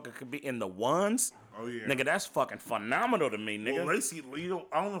motherfucker could be in the ones. Oh yeah, Nigga, that's fucking phenomenal to me, nigga. Well, Lacey, you know,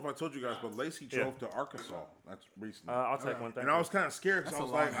 I don't know if I told you guys, but Lacey drove to Arkansas. That's recently. I'll take one. Thank And I you. was kind of scared because I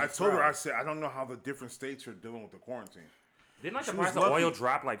was like, I told her, I said, I don't know how the different states are dealing with the quarantine. Didn't like the she price was of oil lucky.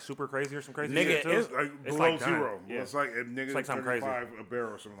 drop like super crazy or some crazy Nigga, shit too? it's Like It's below like done. zero. Yeah. It's like a nigga like something crazy. 35 a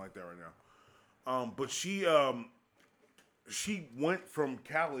barrel or something like that right now. But she went from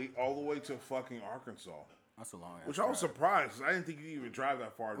Cali all the way to fucking Arkansas, That's a long ass which I was drive. surprised. I didn't think you could even drive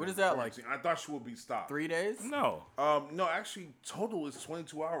that far. What during is that, quarantine. I thought she would be stopped. 3 days? No. No, actually, total is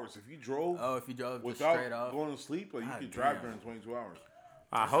 22 hours. If you drove Oh, if you drove just without straight up. going to sleep, like, you God could drive damn. during 22 hours.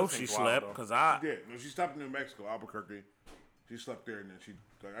 I hope she seems wild, slept though. because I. She did. No, she stopped in New Mexico, Albuquerque. She slept there, and then she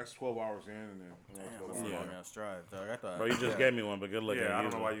like that's 12 hours in, and then Damn, 12 that's hours a Yeah. long ass drive, dog. I thought. Bro, you just gave me one, but good looking. Yeah, I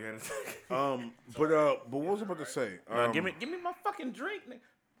don't know why you had it. But what was I about to say? Give me my fucking drink, nigga.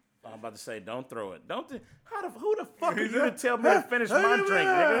 I'm about to say, don't throw it. Who the fuck are you to tell me to finish my drink,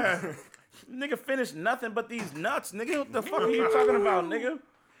 nigga? Nigga, finish nothing but these nuts, nigga. What the fuck are you talking about, nigga?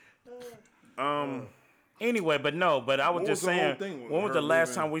 Anyway, but I was What just was the whole saying, thing with when was her the last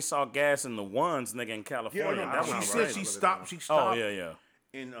leaving? time we saw gas in the ones, nigga, in California? Yeah, That she was said right. she stopped. She Oh, stopped. yeah.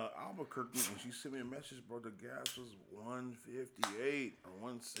 In Albuquerque, and she sent me a message, bro. The gas was $1.58 or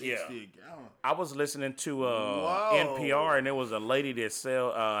 $1.60 Yeah. a gallon. I was listening to Whoa. NPR, and there was a lady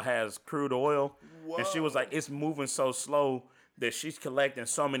that has crude oil, and she was like, it's moving so slow that she's collecting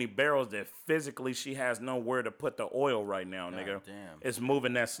so many barrels that physically she has nowhere to put the oil right now, nigga. damn. It's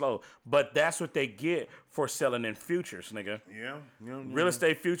moving that slow. But that's what they get for selling in futures, nigga. Yeah. Real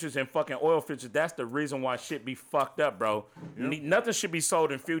estate futures and fucking oil futures, that's the reason why shit be fucked up, bro. Nothing should be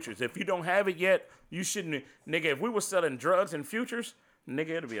sold in futures. If you don't have it yet, you shouldn't. Nigga, if we were selling drugs in futures, nigga,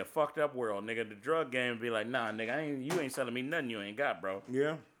 it'll be a fucked up world, nigga. The drug game would be like, nah, nigga, you ain't selling me nothing you ain't got, bro.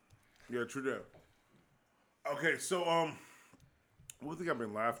 Yeah, true that. Okay, so one thing I've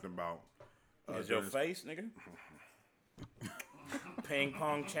been laughing about is your face, nigga. Ping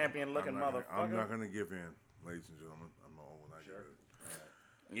pong champion looking motherfucker. I'm not gonna give in, ladies and gentlemen. I'm not when I get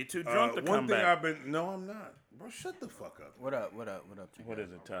it. You too drunk to One come thing back. No, I'm not, bro. Shut the fuck up. What up? What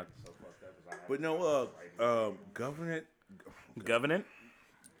is it, Tuck? But no, governor Governor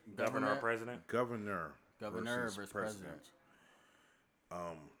or president? Governor versus president.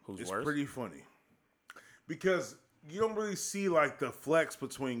 Who's it's worse? pretty funny because you don't really see like the flex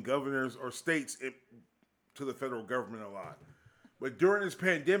between governors or states to the federal government a lot. But during this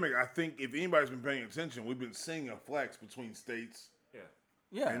pandemic, I think if anybody's been paying attention, we've been seeing a flex between states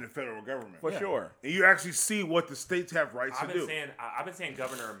and the federal government. For sure. And you actually see what the states have rights to do. I've been saying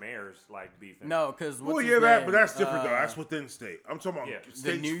governor and mayors like beefing. No, because but that's different though. That's within state. I'm talking about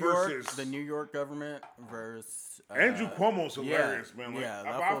states the New York government versus Andrew Cuomo's hilarious, man. Like,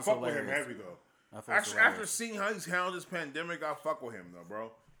 I fuck with him heavy though. After seeing how he's handled this pandemic, I fuck with him though,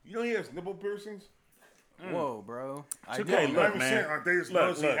 bro. You know he has nipple piercings. Whoa, bro! Okay, look, man.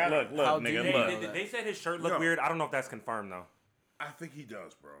 Look, nigga. They said his shirt looked weird. I don't know if that's confirmed though. I think he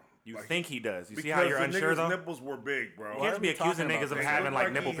does, bro. You think he does? You see how you're unsure though? Nipples were big, bro. You can't be accusing niggas of having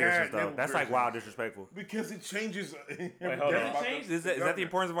like nipple piercings though. That's like wild disrespectful. Because it changes. Wait, hold on. Is that the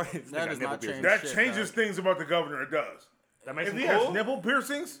importance of why that does not change? That changes things about the governor. It does. That makes if him he cool? has nipple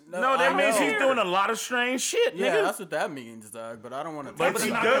piercings, no, that means he's doing a lot of strange shit, nigga. Yeah, that's what that means, Doug. But I don't want to. But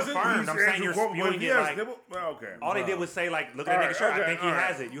he's not confirmed. I'm saying you're spewing it like. Okay. All they did was say like, look at that nigga shirt. I think he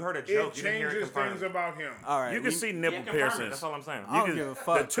has it. You heard a joke. You didn't hear it changes confirmed. things about him. All right, you can see nipple piercings. That's all I'm saying. I don't give a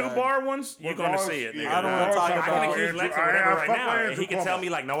fuck. The 2-bar ones, you're gonna see it. Nigga. I don't want to talk I can about. accuse Lex or whatever right now, and he can tell me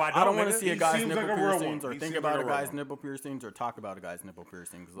like, no, I don't. I don't want to see a guy's nipple like a real piercings, one. or He think seems about like a a real guy's one. nipple piercings, or talk about a guy's nipple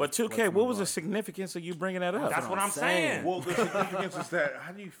piercings. But 2K, what was the significance of you bringing that up? That's what I'm saying. Well, the significance is that.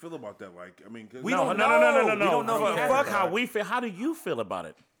 How do you feel about that? Like, I mean, We No. don't know. Fuck how we feel. How do you feel about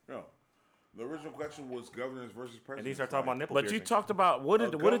it? No. The original question was governors versus presidents. And he started talking about nipple But piercing. you talked about what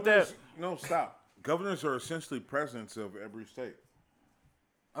did that? Governors- No, stop. Governors are essentially presidents of every state,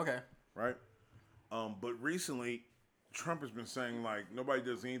 Okay. right? But recently, Trump has been saying like nobody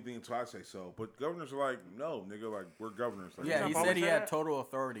does anything until I say so. But governors are like, no, nigga, like we're governors. Like, Yeah, he said he had total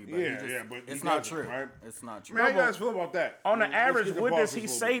authority, but but it's he not doesn't, true. right? It's not true. Man, how you guys feel about that? On the Let's average, get the what ball does just he a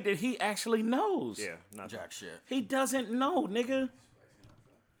little say bit. that he actually knows? Yeah, not Jack shit. He doesn't know, nigga.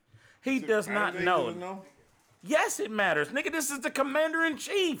 He does not He know. doesn't know. Yes, it matters, nigga. This is the commander in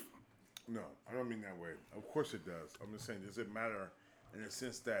chief. No, I don't mean that way. Of course it does. I'm just saying, does it matter in the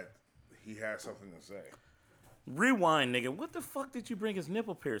sense that he has something to say? Rewind, nigga. What the fuck did you bring his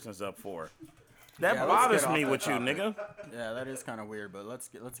nipple piercings up for? That Yeah, let's bothers get off me that with you, topic. nigga. Yeah, that is kind of weird, but let's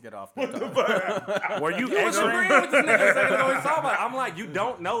get off the topic. Were you agreeing X-raying? with this nigga a second ago. He's talking about. I'm like, you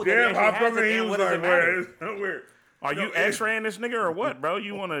don't know that Damn, he how actually come has it. he And was what does like, it matter? weird? Weird. Are you X-raying this nigga or what, bro?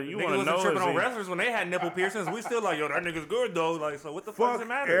 You wanna Niggas know? wasn't tripping is on he- wrestlers when they had nipple piercings. We still like, yo, that nigga's good though. Like, so what the fuck does Fuck it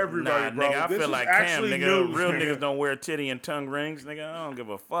matter? everybody, Nah, bro. nigga, I This feel is like Cam, actually nigga. news, Real nigga. niggas don't wear titty and tongue rings, nigga. I don't give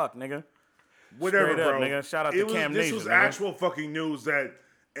a fuck, nigga. Whatever, Straight up, bro. nigga. Shout out to Cam This Nation, was nigga. actual fucking news that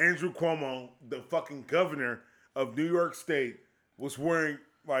Andrew Cuomo, the fucking governor of New York State, was wearing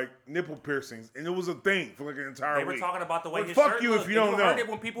like nipple piercings, and it was a thing for like an entire They were week. talking about the way But his fuck shirt you looked, if you and don't you know. heard it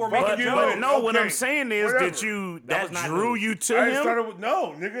when people were Fuck making you, jokes. But no, what Okay, I'm saying is whatever. that you That that was not drew news. you to I him. started with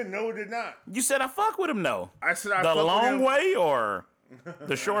no, nigga. No, it did not. You said I fuck with him though. I said I The fuck with long him. way or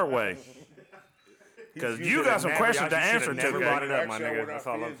the short way? Because you got some never- questions to y'all should answer have never to. brought it up, my Actually, I nigga. will That's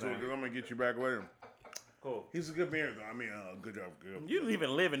not all feed I'm into it, saying. 'cause I'm gonna get you back later. Cool. He's a good man, though. I mean, good job, good. You don't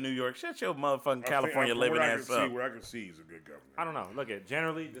even live in New York. Shut your motherfucking I think- California from living what I ass can up. see, where I can see, he's a good governor. I don't know. Look at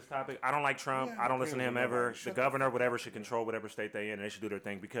generally this topic. I don't like Trump. Yeah, I don't listen to him nobody. ever. Shut The the governor, whatever, should control whatever state they in, and they should do their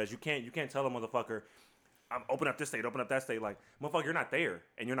thing because you can't tell a motherfucker, open up this state, open up that state. Like motherfucker, you're not there,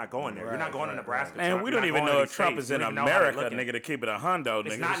 and you're not going there. You're not going to Nebraska. Man, Trump. we You're don't not even going know to if these Trump states. is You in don't even know how they America, looking. nigga, to keep it a hundo,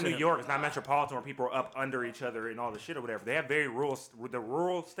 It's nigga. not This New shit- York. It's not metropolitan where people are up under each other and all the shit or whatever. They have very rural. The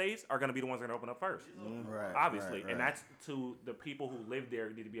rural states are going to be the ones that are going to open up first, Right, obviously, right. and that's to the people who live there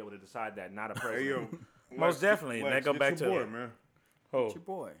need to be able to decide that, not a Hey, president. yo. Most definitely. Lex, That go get back your to- boy, man. Oh, It's your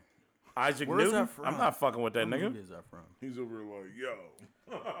boy. Isaac Where's Newton. that from? I'm not fucking with that What nigga. movie is that from? He's over here like,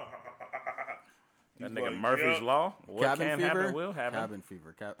 yo. That He's nigga like, Murphy's yeah. Law. What Cabin can Fever. happen will happen. Cabin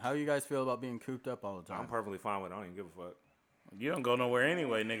Fever. How you guys feel about being cooped up all the time? I'm perfectly fine with it. I don't even give a fuck. You don't go nowhere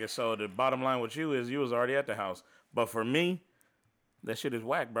anyway, nigga. So the bottom line with you is you was already at the house. But for me, That shit is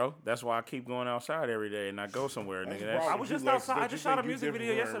whack, bro. That's why I keep going outside every day and I go somewhere, nigga. That's, I was just outside. I just shot a music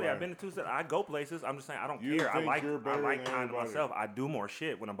video yesterday. I've been to Tuesday. I go places. I'm just saying I don't care. I like kind of myself. I do more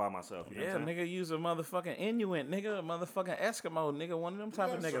shit when I'm by myself. You know what I'm saying? Nigga, use a motherfucking Inuit, nigga, a motherfucking Eskimo, nigga, one of them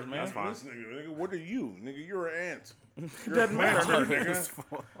type of niggas, man. That's fine. This nigga, what are you? Nigga, you're an ant. Doesn't matter,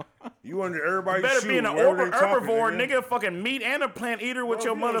 nigga. You under everybody's better shoe. be an herbivore, nigga, fucking meat and a plant eater with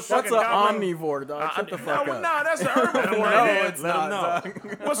your motherfucking That's an omnivore, dog. Shut the fuck up. Nah, that's an herbivore. No, it's not.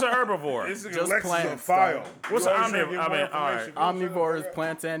 Dog. What's an herbivore? Just plants. File. What's an omnivore? I mean, all right. Omnivore is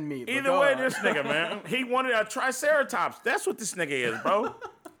plants and meat. Either way, this nigga, man, he wanted a triceratops. That's what this nigga is, bro.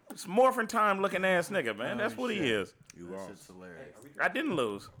 It's morphin' time looking ass nigga, man. That's what he is. You lost. It's hilarious. I didn't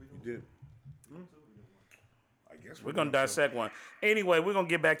lose. You did. We're gonna dissect one. Anyway, we're gonna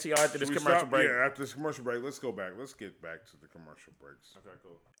get back to y'all after this commercial break. Yeah, after this commercial break, let's go back. Let's get back to the commercial breaks. Okay,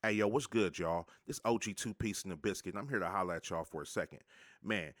 cool. Hey, yo, what's good, y'all? This OG 2-piece and a biscuit, and I'm here to holler at y'all for a second.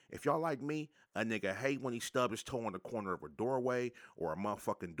 Man, if y'all like me, a nigga hate when he stub his toe on the corner of a doorway or a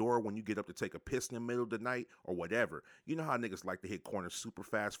motherfucking door when you get up to take a piss in the middle of the night or whatever. You know how niggas like to hit corners super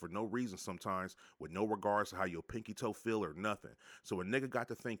fast for no reason sometimes with no regards to how your pinky toe feel or nothing. So a nigga got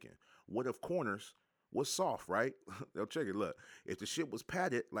to thinking, what if corners was soft, right? Now check it, look. If the shit was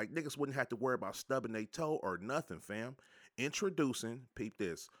padded, like niggas wouldn't have to worry about stubbing their toe or nothing, fam. Introducing, peep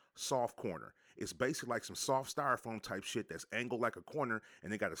this, Soft Corner. It's basically like some soft styrofoam type shit that's angled like a corner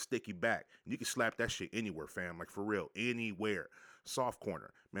and they got a sticky back. You can slap that shit anywhere, fam. Like for real, anywhere. Soft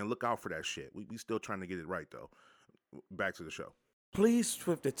Corner. Man, look out for that shit. We still trying to get it right, though. Back to the show. Please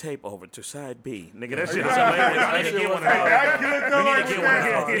flip the tape over to side B. Nigga, that shit is hilarious. I need to get one of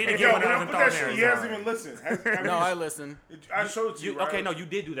those. You need to get one of those and throw it there. He hasn't even listened. No, I listened. I showed it to you, right? Okay, no, you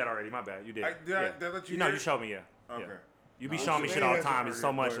did do that already. My bad. You did. Did I let you No, hear you it? showed me, yeah. Okay. Yeah. You be showing me shit all the time. It's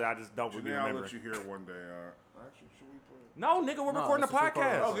so much that I just don't Janae, remember. I'll let you hear it one day. Actually, should we play it? No, nigga, we're recording a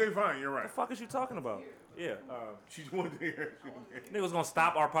podcast. Okay, fine. You're right. What the fuck is you talking about? Yeah. She wanted to hear it. Nigga's gonna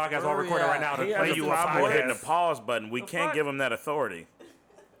stop our podcast while recording right now to He play has you a a problem with hitting the podcast. pause button. We can't give him that authority.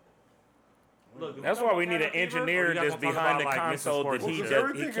 Look, That's why we need an engineer that's behind the console that he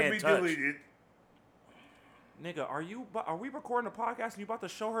can't touch. Deleted. Nigga, are we recording a podcast and you about to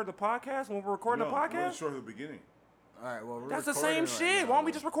show her the podcast when we're recording the podcast? Show her the beginning. All right, well, we're That's the recording same right shit. now. Why don't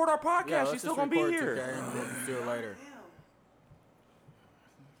we just record our podcast? Yeah, She's let's still just gonna be record here. today and we'll just do it later.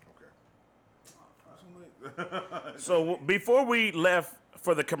 So before we left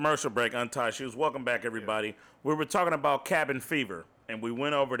for the commercial break, Untied Shoes, welcome back, everybody. We were talking about cabin fever, and we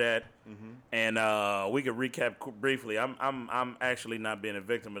went over that, and we could recap briefly. I'm actually not being a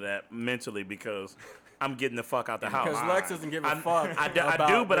victim of that mentally because I'm getting the fuck out the house. Because Lex doesn't give a fuck I do,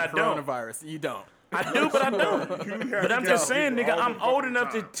 about but the I don't. coronavirus. You don't. I do, but I don't. But I'm just saying, nigga, I'm old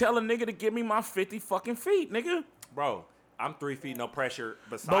enough to tell a nigga to give me my 50 fucking feet, nigga. Bro, I'm 3 feet, no pressure.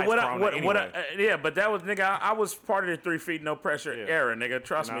 Besides But corona anyway. yeah, but that was, nigga, I was part of the 3 feet no pressure era, nigga.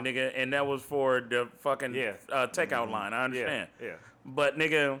 Trust me, nigga. And that was for the fucking takeout line. I understand. Yeah. But,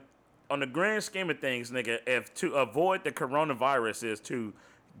 nigga, on the grand scheme of things, nigga, if to avoid the coronavirus is to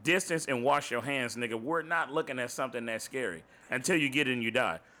distance and wash your hands, nigga, we're not looking at something that scary until you get it and you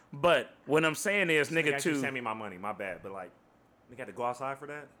die. But what I'm saying is, nigga, to send me my money, my bad. But like, they got to go outside for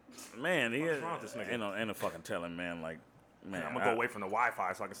that. Man, What's wrong with this nigga? Ain't no fucking telling, man. Like, man, I'm gonna go away from the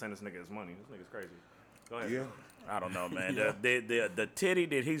Wi-Fi so I can send this nigga his money. This nigga's crazy. Go ahead. Yeah. I don't know, man. The titty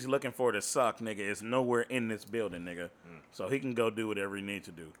that he's looking for to suck, nigga, is nowhere in this building, nigga. So he can go do whatever he needs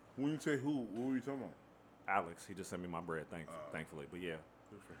to do. When you say who, what were you talking about? Alex, he just sent me my bread, thankfully. But yeah.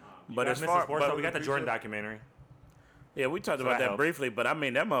 But as far, but we got the Jordan documentary. Yeah, we talked about that briefly, but I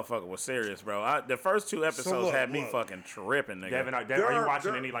mean that motherfucker was serious, bro. The first 2 episodes had me fucking tripping, nigga. Devin, are you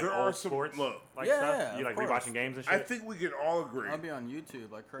watching any like old sports? Like stuff? You like rewatching games and shit? I think we can all agree. I'll be on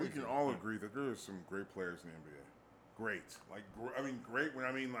YouTube like crazy. We can all agree that there are some great players in the NBA. Great. Like, great when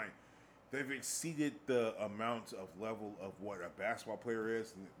I mean, like, they've exceeded the amount of level of what a basketball player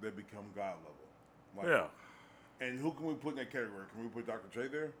is, and they become God level. Like, yeah. And who can we put in that category? Can we put Dr. J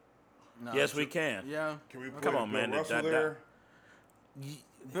there? No, yes, we can. Yeah. Can we put Come on, Bill man. Russell there?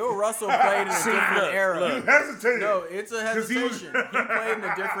 Bill Russell played in a different era. You hesitated. No, it's a hesitation. He played in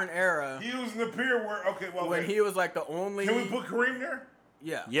a different era. He was in the period where, when he was like the only. Can we put Kareem there?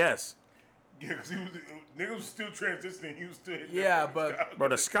 Yeah. Yes. Yeah, because niggas was still transitioning. He was still. Yeah, but bro,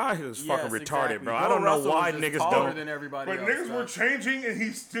 the sky was fucking retarded, exactly. bro. Bill I don't know Russell why was just niggas taller don't. Than everybody but else, niggas were changing, and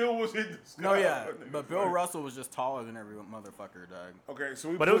he still was in the sky. No, yeah, but Bill Russell was just taller than every motherfucker, dog. Okay,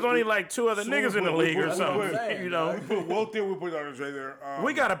 so but it was only like 2 other niggas in the league or something. Saying, you know, we put Wilt there. We put Dr. J there.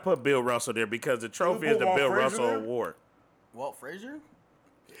 We gotta put Bill Russell there because the trophy is the Walt Bill Frazier Russell there? Award. Walt Frazier?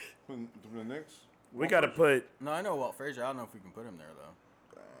 From the Knicks. We got to put. No, I know Walt Frazier. I don't know if we can put him there though.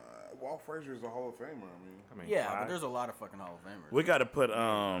 Walt Frazier is a Hall of Famer. I mean Yeah, but there's a lot of fucking Hall of Famers. We got to put. You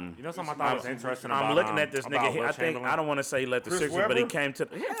know something I thought was interesting I'm about, looking at this about nigga. Will I think Chamberlain? I don't want to say let the Chris Sixers, but he Webber? came to.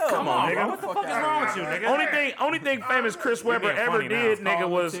 Hell Come no, on, bro. nigga. What the fuck is wrong with you, nigga? Only thing famous Chris Webber being ever funny now. did, nigga, Call the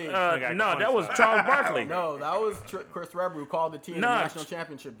was team. no, that was Charles Barkley. No, that was Chris Webber who called the team in the Nah, national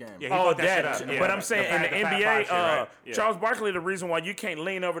championship game. Yeah, he Oh, fucked that shit that. up. Yeah. But I'm saying in the Fat NBA, five shit, right? Yeah. Charles Barkley, the reason why you can't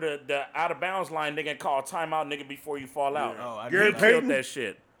lean over the out of bounds line, nigga, and call timeout, nigga, before you fall out. Oh, I Gary did He not. killed that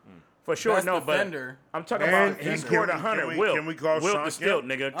shit. For sure, Best no, defender. but I'm talking And about he can scored we- 100. can we- Wilt, can we call Wilt Sean the stilt,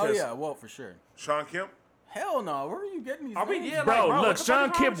 Kemp? nigga. Oh 'cause- yeah, Walt for sure. Sean Kemp. Hell no, where are you getting these Are we- names? yeah, Bro, like, bro, look, what the fuck Sean is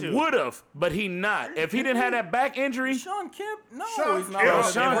wrong Kemp with you? would have, but he not. If he didn't have that back injury, Sean Kemp? No, Sean he's not. Kemp-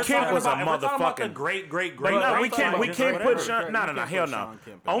 Bro, Sean We're Kemp talking was a about- if we're talking about the motherfucking- great. but no, we Right, can't fine, just put whatever. Sean. No, You can't hell put no. Sean Kemp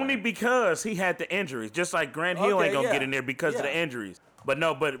in Only there. because he had the injuries, just like Grant Hill Okay, ain't gonna yeah. get in there because of the Yeah. injuries. But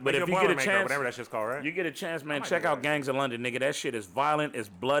no, but if you get a chance, whatever that shit's called, right? you get a chance, man. Check out Gangs of London, nigga. That shit is violent, it's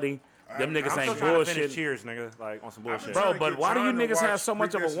bloody. Them niggas I'm still ain't trying to finish bullshit, Cheers, nigga, like on some bullshit. bro. trying to But get why do you John to niggas have watch so much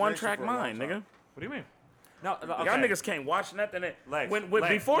of a Predestination one-track for a long mind, time. nigga? What do you mean? No, okay. Y'all niggas can't watch nothing. Lex, When Lex,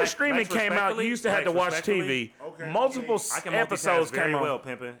 before Lex, streaming Lex, came out, you used to have to watch TV. Okay. Multiple I can episodes multitask very came on. well,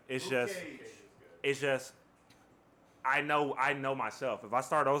 pimping. It's just, I know myself. If I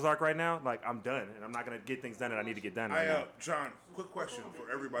start Ozark right now, like I'm done, and I'm not gonna get things done that I need to get done right now. John, quick question for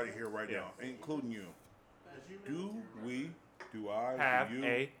everybody here right now, including you. Do I Have you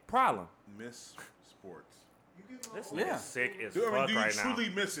a problem. miss sports? This Yeah. nigga's sick as Do fuck you right now. truly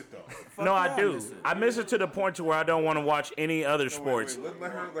miss it though? No, yeah, I I do. miss it. I miss it to the point to where I don't want to watch any other sports. Wait,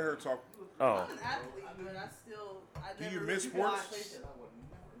 let her talk. Oh, I'm an athlete, but I still. Do you miss sports?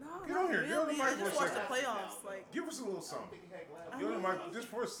 No, Get not on here. Get on the really. mic I for a just watch the second. playoffs. Like, Give us a little something. Get on the mic just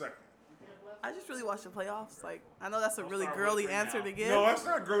for a second. I just really watch the playoffs. Like, I know that's a really girly answer to give. No, that's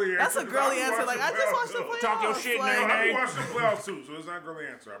not girly answer. That's a 'cause girly I answer. watch Like, the I just watch the playoffs, playoffs. too. Talk your shit, like, Nay, I Nay. watch the playoffs too, so it's not a girly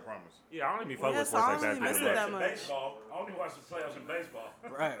answer. I promise. Yeah, I don't even fuck Yeah, with so sports I like don't really that. miss dude. it that much. baseball. I only watch the playoffs in baseball.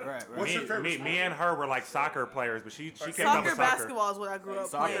 Right. What's your favorite Me sport? and her were like soccer players, but she came up Soccer, with soccer. basketball is what I grew up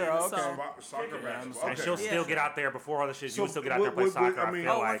Soccer, playing. okay. So. Soccer, basketball. And Okay. she'll still Yeah. get out there before all the shit. So You would still get out there and play would- soccer. I mean,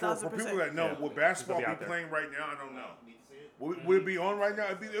 I feel like. for 1000%. people that know, Yeah. would basketball Still be be out there. playing right now? I don't know. Would it be on right now?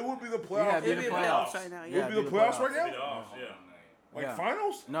 It would be the playoffs. Yeah, It'd be the playoffs right now. Would Yeah. it be the playoffs right now? Yeah. Like Yeah.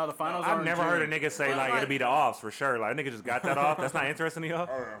 finals? No, the finals. I've are in never heard a June. nigga say like it'll be the offs for sure. Like a nigga just got that off. That's not interesting to y'all.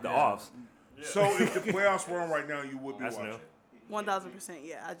 The offs. So if the playoffs were on right now, you would be That's watching. new. 1000%.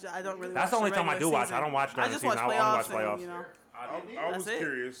 Yeah, I don't really. That's watch the only the time I regular do watch. season. I don't watch during I the just season. watch I only watch playoffs. playoffs. And, you know, I was That's it.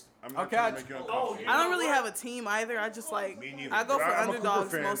 curious. I'm not Okay, trying to make you uncomfortable. I don't really have a team either. I just like Me neither. I go But for I'm a Cooper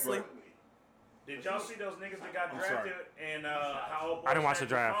underdogs fan, mostly. but- Did y'all see those niggas that got I'm drafted and how old boy I didn't watch the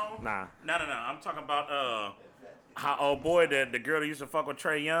changed his draft. phone? Nah. No. I'm talking about how old boy the girl that used to fuck with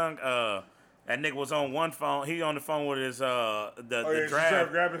Trey Young. That nigga was on one phone. He on the phone with his yeah, the she tried to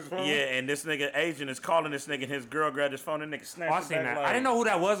draft. grab his phone? Yeah, and this nigga agent is calling this nigga. And his girl grabbed his phone. And nigga snatched Oh, I it seen back that. like- I didn't know who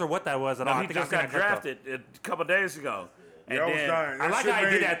that was or what that was at all. No, I he think I just seen got that clip, though. drafted a couple days ago. And Yeah, I was then, dying. I like how he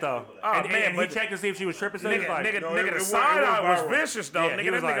did that though. Oh, and, man, and he but- checked to see if she was tripping. So he was Nigga, like, nigga, No, nigga, it the went side eye was viral. vicious though. Yeah, he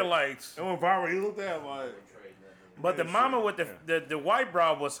Nigga, was that nigga like. It went viral. He looked at it like. But the mama with the white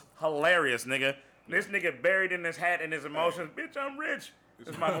bra was hilarious, nigga. This nigga buried in his hat and his emotions. Bitch, I'm rich.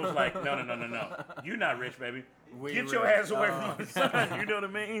 His mama was like, no. You not rich, baby. We Get your rich. ass away from my son. You know what I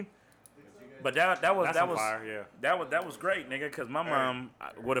mean? But that was That's on fire, yeah. that was great, nigga. Cause my mom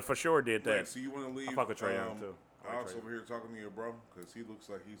would have for sure did that. Wait, so you want to leave? I fuck with Trae Young, too. Alex over here talking to your bro because he looks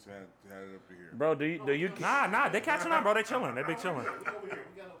like he's had it up to here. Bro, do you? Nah, they catching up, bro. They chilling. They big chilling.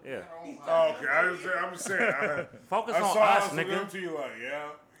 Yeah. Oh, okay. I'm just saying. Focus I on saw us, Alex looking nigga. up to you like,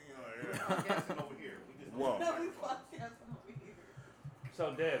 Whoa.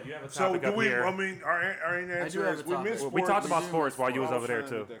 So, Dev, you have a So topic do up we? here. I mean, our answer have is a we topic. miss we sports. talked about sports while you was I over there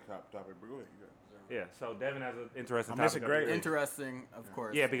trying to too. get that topic, but go ahead. You Yeah. So Devin has an interesting I miss topic. it great. up here. Interesting, of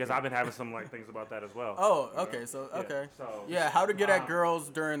course. Yeah, because I've been having some like things about that as well. Oh, okay. So okay. so- yeah, how to get at girls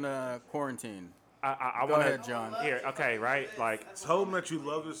during the quarantine? I Go want ahead, John. Here, okay, right? Like, Tell them that you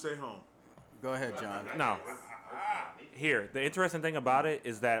love to stay home. Go ahead, John. no. Here, the interesting thing about it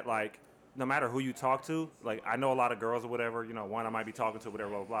is that like, no matter who you talk to, like I know a lot of girls or whatever, you know, one I might be talking to, whatever,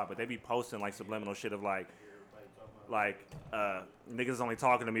 blah, blah, blah, but they be posting like subliminal shit of like niggas only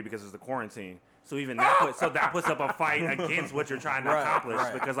talking to me because it's the quarantine. So even that puts up a fight against what you're trying to Right, accomplish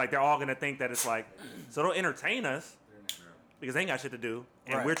right. because like they're all gonna think that it's like, so they'll entertain us because they ain't got shit to do,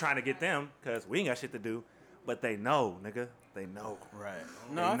 and Right. we're trying to get them because we ain't got shit to do, but they know, nigga.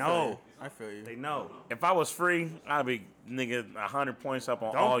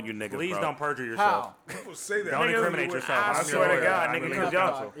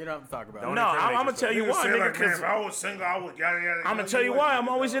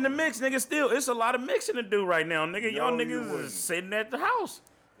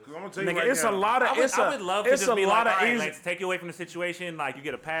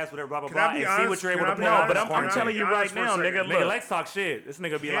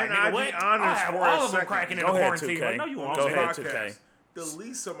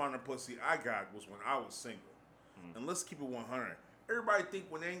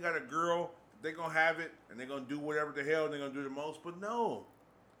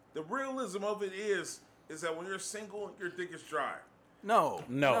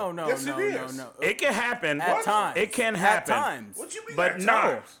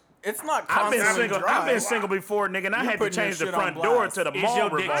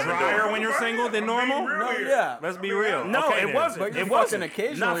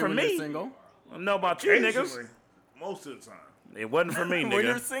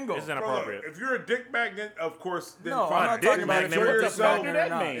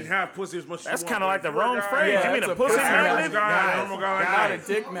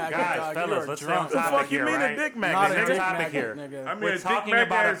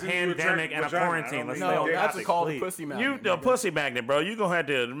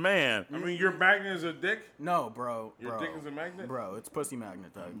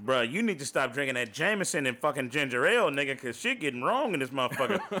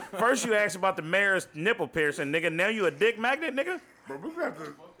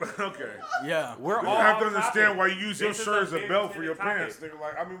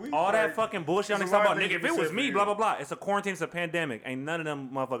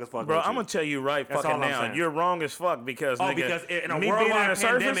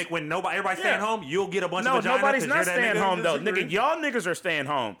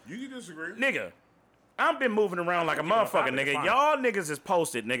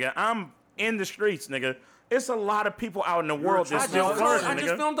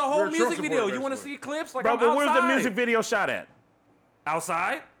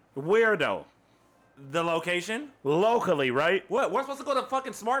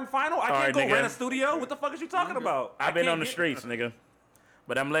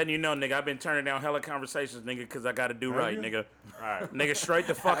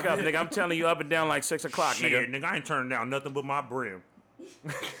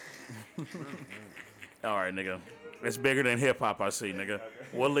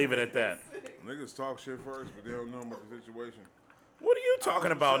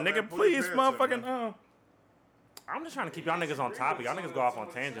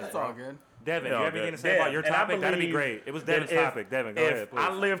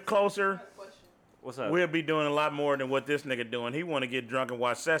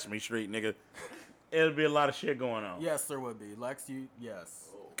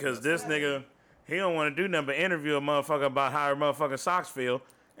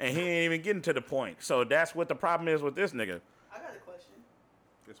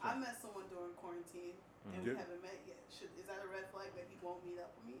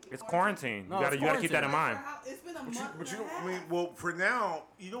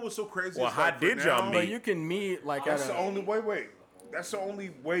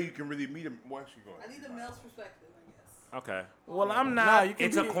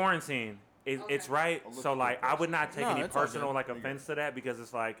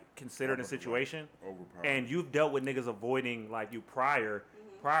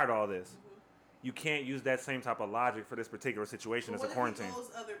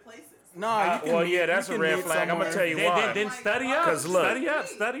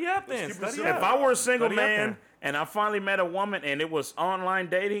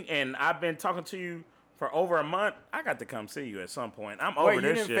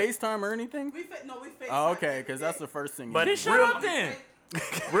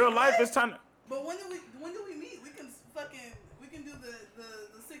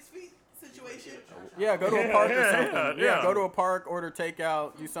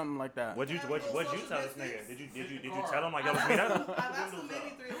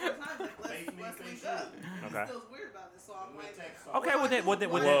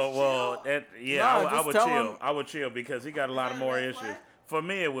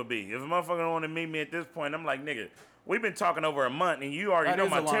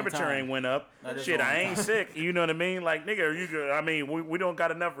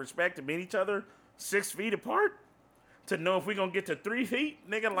 to know if we gonna get to 3 feet,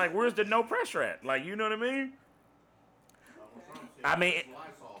 nigga. Like, where's the no pressure at? Like, you know what I mean? I mean,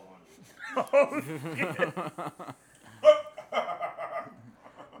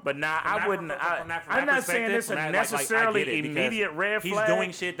 but now I wouldn't. I'm not saying this is necessarily immediate red flag. He's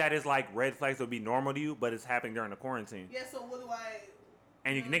doing shit that is like red flags that would be normal to you, but it's happening during the quarantine. Yeah, so what do I...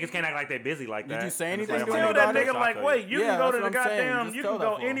 And you niggas can't act like they busy like that. Did you say And it's anything like, to Tell that anybody? nigga like, wait, you can go to the goddamn, you can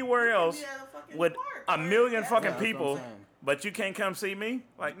go anywhere else with a million fucking people, but you can't come see me.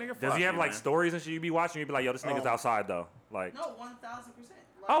 Like, nigga, does fuck he have you, like man. stories and shit you be watching? You be like, yo, this nigga's outside though. Like, No, 1,000%.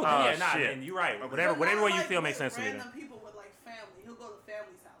 oh yeah, nah, shit. man, you're right. Okay. Whatever way you feel makes sense to me. Then. Random people with like family. He'll go to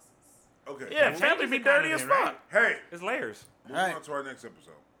family's houses. Okay. Yeah, family be dirty as fuck. Hey, It's layers. moving on to our next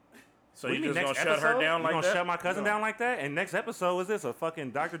episode. So What you do mean, just gonna next shut her episode? down You like gonna that? shut my cousin down like that? And next episode is this a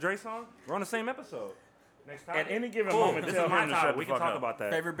fucking Dr. Dre song? We're on the same episode. Next topic. At any given Cool. moment, This tell is my him to topic. shut We the can fuck talk up. about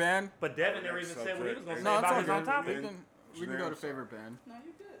that. Favorite band? But Devin never even said what he was gonna say No, it's about all his own good. topic. We can go to favorite band. No, you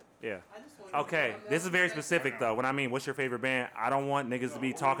good. Yeah. I just want to Okay, this is very specific though. When I mean, what's your favorite band? I don't want niggas to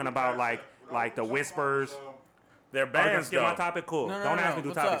be talking about like the Whispers. They're Oh, you bands, skip my though. topic? Cool. No, Don't no, ask no. me to do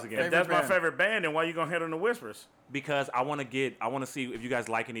What's topics up? again. If that's my band. favorite band, then why you gonna hit on the Whispers? Because I want to see if you guys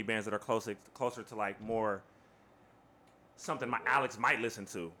like any bands that are closer to like more something my Alex might listen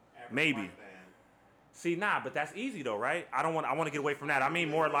to. Maybe. See, nah, but that's easy though, right? I want to get away from that. I mean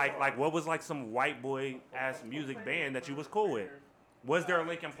more like what was like some white boy ass music band that you was cool with? Was there a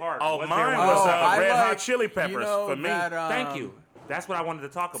Linkin Park? Oh, was mine there was I Red Hot like- Chili you Peppers know for me. that, Thank you. That's what I wanted to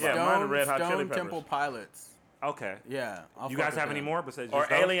talk about. Yeah, mine are Red Hot Chili Stone Peppers. Temple Pilots. Okay. Yeah. You guys have any more besides Or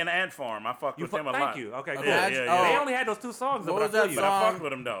just those? Alien Ant Farm. I fucked You with them a thank lot. you. Okay, cool. Yeah, yeah, yeah. They Oh. only had those two songs, though, What but was I feel that you. But I song? fucked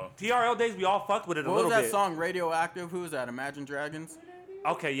with them though. TRL days, we all fucked with it a What little was that bit. song? Radioactive. Who was that? Imagine Dragons.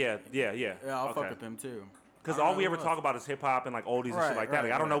 Okay, yeah. Yeah, I'll okay. fuck with them too. Because I don't all we know ever what talk about is hip hop and like oldies and Right, shit like that. right,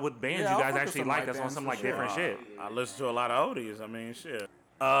 Like, I don't know right. what bands Yeah, you I'll guys fuck with actually some like light that's on bands some for like sure. different shit. I listen to a lot of oldies. I mean, shit.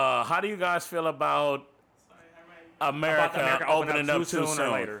 How do you guys feel about America opening up too soon? or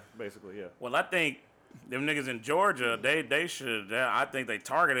later, basically, yeah. Well, I think them niggas in Georgia, they should. I think they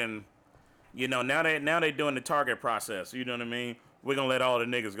targeting. You know, now they doing the target process. You know what I mean? We're gonna let all the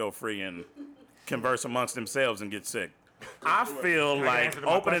niggas go free and converse amongst themselves and get sick. I feel Can I like answer to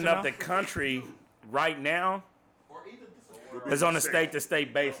my opening question up now? the country right now is on a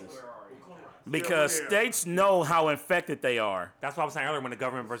state-to-state basis. Because states know how infected they are. That's what I was saying earlier when the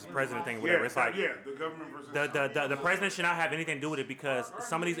government versus president thing, whatever. It's like the government versus the president should not have anything to do with it because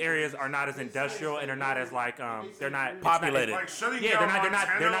some of these areas are not as industrial and they're not as like they're not Populated. Like shutting Yeah, down they're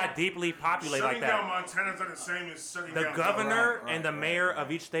Montana, not deeply populated like shutting down that. Montana's not the same as shutting The down governor and the mayor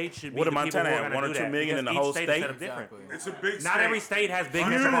of each state should be What the did people Montana who are have, going 1 or to 2 do that. million in the because whole each state is state? set up different. It's a big Not state. every state has big Huge.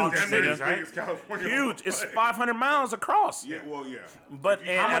 metropolitan Damn near cities, as big right? as California. Huge. It's 500 miles across. Yeah, well, yeah. But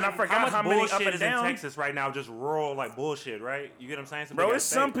and I forgot how much many bullshit up and is down. in Texas right now, just rural like bullshit, right? You get what I'm saying? It's a Bro, big it's ass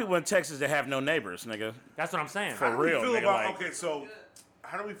some state. people in Texas that have no neighbors, nigga. That's what I'm saying. For How do we real, feel nigga. about, Like, okay, so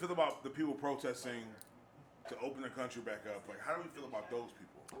how do we feel about the people protesting to open the country back up? Like, how do we feel about those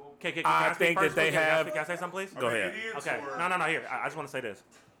people? Okay, can I I speak think first? that they Can I have- speak? Can I say something, please? Go ahead. Idiots Okay. or- No. Here, I just want to say this.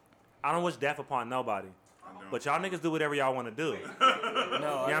 I don't wish death upon nobody. But y'all niggas do whatever y'all want to do. You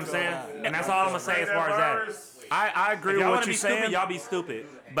know what I'm saying? And that's all I'm going to say as far as that. I agree If with y'all what want to you're be stupid, saying. y'all be stupid.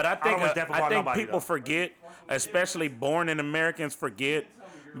 But I think don't wish death upon nobody, people though. forget, especially born in Americans forget,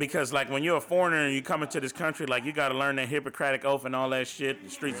 because like when you're a foreigner and you come into this country, like you got to learn the Hippocratic Oath and all that shit, the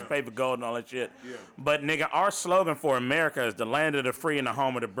streets of paper gold and all that shit. But nigga, our slogan for America is the land of the free and the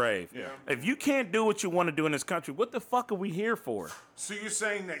home of the brave. If you can't do what you want to do in this country, what the fuck are we here for? So you're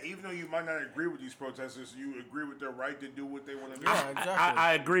saying that even though you might not agree with these protesters, you agree with their right to do what they want to do? Yeah, exactly.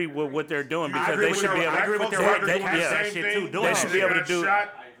 I agree with what they're doing I because agree they with should their- be able. I agree with their folks right are to doing have the that same shit thing. too, doing They that. should be able to got do.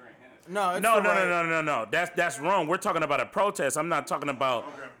 shot. No, it's No, the no, right- no, no, no, no. That's wrong. We're talking about a protest. I'm not talking about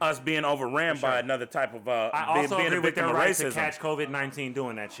us being overran by another type of I also being agree a with victim their of right to racism. catch COVID-19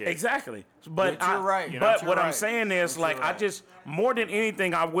 doing that shit. Exactly. But But you're right. But You're what I'm right. saying is, But you're like, I right. just more than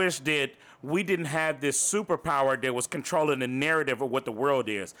anything, I wish that we didn't have this superpower that was controlling the narrative of what the world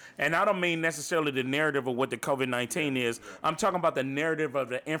is. And I don't mean necessarily the narrative of what the COVID-19 is. I'm talking about the narrative of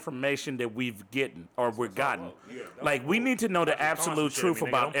the information that we've gotten. Like, we need to know the absolute truth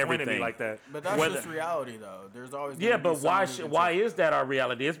about everything. Like that. But that's Whether- just reality, though. There's always Yeah, gonna be but why? someone who Why can is that our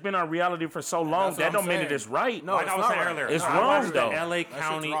reality? It's been our reality for so long. That's what That I'm don't mean saying. that it's right. No, Like it's I was not saying right. earlier, It's I wrong, watched though. the LA shit's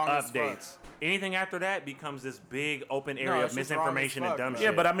County wrong as fuck. updates. Anything after that becomes this big open No, area it's of just wrong as misinformation fuck, and dumb bro. shit.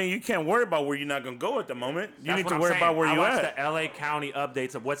 Yeah, but I mean, you can't worry about where you're not gonna go at the moment. You That's need what to I'm worry saying. about where I you watched at. the LA County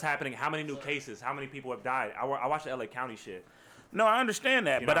updates of what's happening, how many new cases, how many people have died. I watched the LA County shit. No, I understand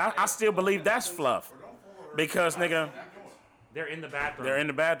that, but know? I still believe that's fluff. Because, nigga, They're in the bathroom. They're in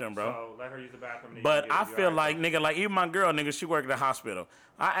the bathroom, bro. So let her use the bathroom. And But you I get- feel you like, nigga, like even my girl, nigga, she worked at the hospital.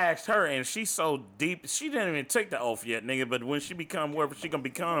 I asked her, and she's so deep, she didn't even take the oath yet, nigga. But when she become whatever she gonna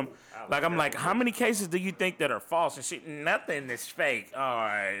become, like I'm like, how many cases do you think that are false? And she, nothing is fake. All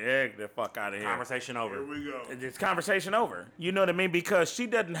right, get the fuck out of here. Conversation over. Here we go. It's conversation over. You know what I mean? Because she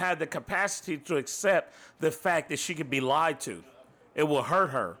doesn't have the capacity to accept the fact that she could be lied to. It will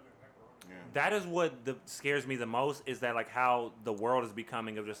hurt her. That is what scares me the most, is that like how the world is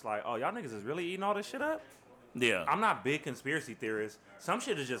becoming of just like, oh, y'all niggas is really eating all this shit up? Yeah. I'm not big conspiracy theorist. Some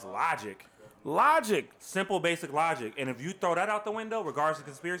shit is just logic. Logic. Simple, basic logic. And if you throw that out the window, regardless of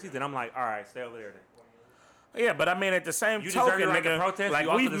conspiracy, then I'm like, all right, stay over there then. Yeah, but I mean, at the same You deserve token, your right to nigga, protest. like You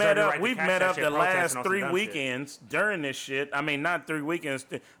also we've deserve met your up, right to we've catch met that up shit the last protesting on some 3 dumb shit. weekends during this shit. I mean, not 3 weekends.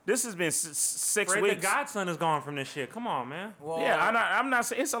 This has been 6 Fred weeks. the Godson is gone from this shit. Come on, man. Yeah, I'm not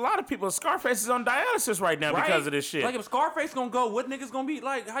saying it's a lot of people. Scarface is on dialysis right now because of this shit. Like if Scarface gonna go, what niggas gonna be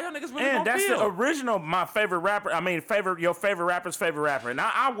like? How y'all niggas really And gonna that's feel? the original, my favorite rapper. I mean, your favorite rapper's favorite rapper. And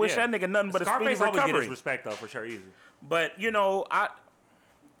I wish Yeah. that nigga nothing but a speedy Scarface always get recovery. his respect though, for sure, easy. But you know,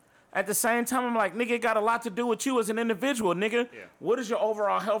 at the same time, I'm like, nigga, it got a lot to do with you as an individual, nigga. Yeah. What is your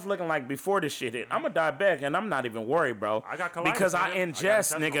overall health looking like before this shit hit? I'm a diabetic, and I'm not even worried, bro. I got colitis, because I nigga. I got ingest,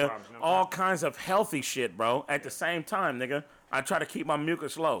 intestinal nigga, problems, you know what I'm all kinds of healthy shit, bro. At the same time, nigga, I try to keep my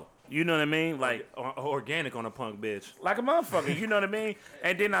mucus low. You know what I mean? Like organic on a punk bitch. Like a motherfucker, you know what I mean?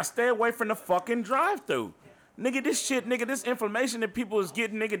 And then I stay away from the fucking drive-through. Nigga, this shit, nigga, this inflammation that people is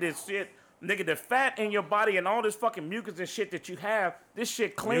getting, nigga, this shit. Nigga, the fat in your body and all this fucking mucus and shit that you have, this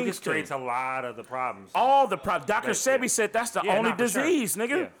shit clings Mucus to. creates a lot of the problems. All the problems. Dr. Like, Sebi yeah. said that's the Yeah, only nah, for sure. disease,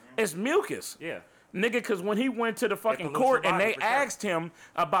 nigga. Yeah. It's mucus. Yeah. Nigga, because when he went to the fucking pollutes court your and body, they for sure. asked him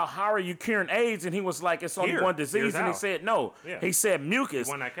about how are you curing AIDS, and he was like, it's only Here. one disease, Here's and he how. said no. Yeah. He said mucus.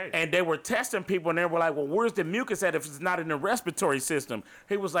 He won that case. And they were testing people, and they were like, well, where's the mucus at if it's not in the respiratory system?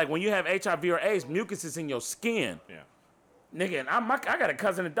 He was like, when you have HIV or AIDS, mucus is in your skin. Yeah. Nigga, and I got a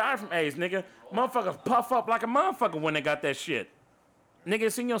cousin that died from AIDS, nigga. Motherfuckers puff up like a motherfucker when they got that shit. Nigga,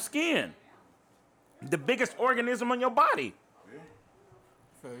 it's in your skin. The biggest organism on your body.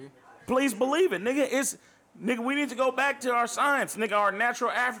 Please believe it, nigga. Nigga, we need to go back to our science, nigga, our natural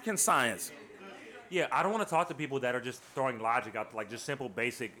African science. Yeah, I don't want to talk to people that are just throwing logic out, like just simple,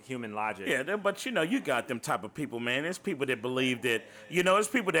 basic human logic. Yeah, but you know, you got them type of people, man. There's people that believe that, you know, there's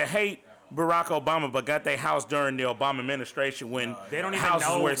people that hate Barack Obama but got their house during the Obama administration when They don't even houses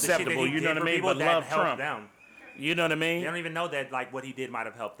know were the shit that acceptable, he you know did what I for mean? people But that love helped Trump. them. You know what I mean? They don't even know that like what he did might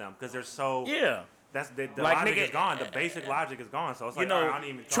have helped them because they're so. Yeah. That's the Like, logic nigga, is gone. The basic logic is gone. So it's You like, know, all right, I don't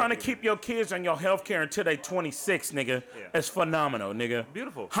even trying to talk you. keep your kids on your health care until they 26, nigga, Yeah. is phenomenal, nigga.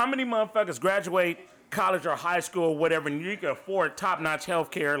 Beautiful. How many motherfuckers graduate college or high school or whatever and you can afford top-notch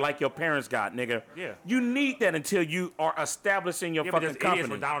health care like your parents got, nigga? Yeah. You need that until you are established in your Yeah, but fucking there's idiots company.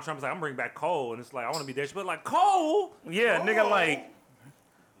 where Donald Trump's like, I'm bringing back coal, and it's like I want to be there, but like coal. Yeah, nigga, like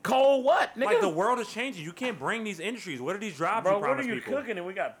coal what, nigga? Like the world is changing. You can't bring these industries. What are these jobs Bro, you what promise are you people? cooking and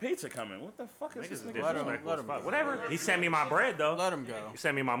we got pizza coming? What the fuck is Niggas this is nigga disrespectful doing? as fuck. Whatever. He sent me my bread though. Let him go. He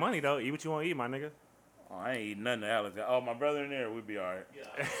sent me my money though. Eat what you want to eat, my nigga. Oh, I ain't eating nothing Alex. Oh, my brother in there, we'd be all right.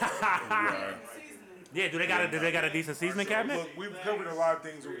 Yeah, do they got a decent seasoning cabinet? Look, we've covered a lot of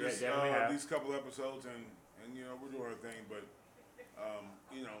things with this, definitely have. these couple episodes, and you know we're doing our thing, but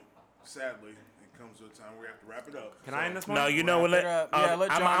you know, sadly, it comes to a time where we have to wrap it up. Can I end this one? No, you know what? Wrap it up. Yeah, let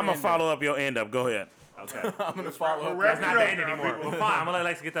John I'm gonna end it. follow up your end up. Go ahead. Okay. I'm gonna follow up. That's not the end anymore. Well, fine. I'm gonna let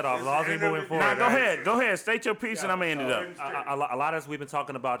Lex get that off. As long as we moving forward. Nah, go right? ahead. Go ahead. State your piece and I'm gonna end it up. A lot of us, we've been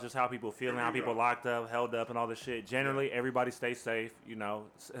talking about just how people feeling, how people locked up, held up, and all this shit. Generally, everybody stay safe. You know,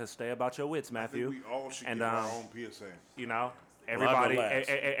 stay about your wits, I Matthew. think we all should And, give our own PSA. You know, everybody, relax.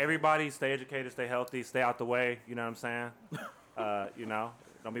 everybody, stay educated, stay healthy, stay out the way. You know what I'm saying? You know,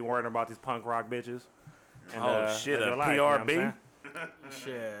 don't be worrying about these punk rock bitches. And, Oh, shit, live a your life, you know what I'm PRB? saying?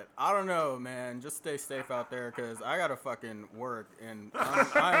 Shit, I don't know, man. Just stay safe out there, cause I gotta fucking work, and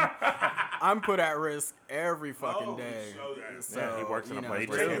I'm put at risk every fucking day. So, Yeah, he works in a you place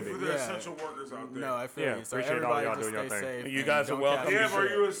know, where For he can be. the Yeah. essential workers out there. No, I feel Yeah, you. So appreciate all everybody y'all just doing your stay thing. safe. You and guys are don't welcome. catch Yeah, shit. are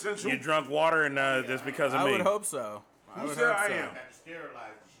you essential? You drunk water and just because of I me. would hope so. I Who would said hope I so. am?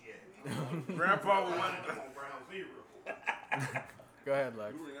 Sterilize the shit. Grandpa would want Go ahead,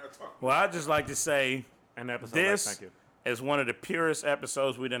 Lex. Well, I'd just like to say And the episode, this thank you. is one of the purest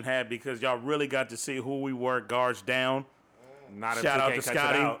episodes we done had because y'all really got to see who we were, guards down. Not if Shout 2K out to cuts it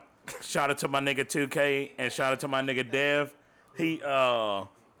Scotty. out. Shout out to my nigga 2K and shout out to my nigga Dev.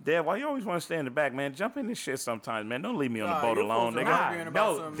 Dad, why you always want to stay in the back, man? Jump in this shit sometimes, man. Don't leave me on the boat alone, nigga.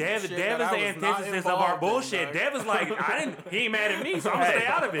 No, Dev is the antithesis of our bullshit. Dev is like, he ain't mad at me, so I'm gonna stay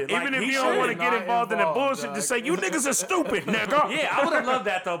out of it. Even if you don't want to get involved in the bullshit, just say, you niggas are stupid, nigga. Yeah, I would have loved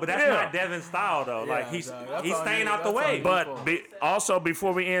that, though, but that's not Devin's style, though. Like, he's staying out the way. But also,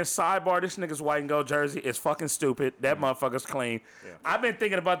 before we end, sidebar, this nigga's white and gold jersey is fucking stupid. That motherfucker's clean. Yeah. I've been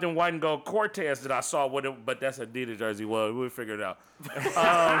thinking about them white and gold Cortez that I saw with it, but that's Adidas jersey. Well, we'll figure it out.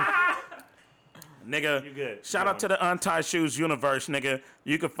 Nigga, shout out to the Untied Shoes universe, nigga.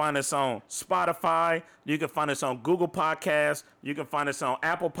 You can find us on Spotify. You can find us on Google Podcasts. You can find us on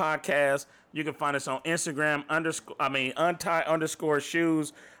Apple Podcasts. You can find us on Instagram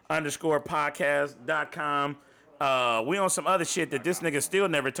untie_shoes_podcast.com. We on some other shit that this nigga still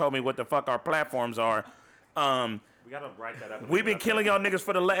never told me what the fuck our platforms are. We gotta write that up. We've been killing y'all niggas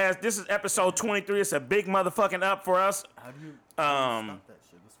for the last. This is episode 23. It's a big motherfucking up for us. How do you stop that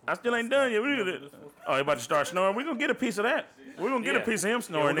shit? I still ain't done yet. Oh, you about to start snoring? We're gonna get a piece of that. We're gonna get a piece of him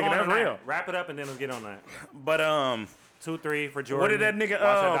snoring, nigga. That's real. Wrap it up and then we'll get on that. But 2-3 for Jordan. What did that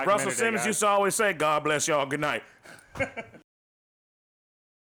nigga Russell Simmons used to always say? God bless y'all. Good night.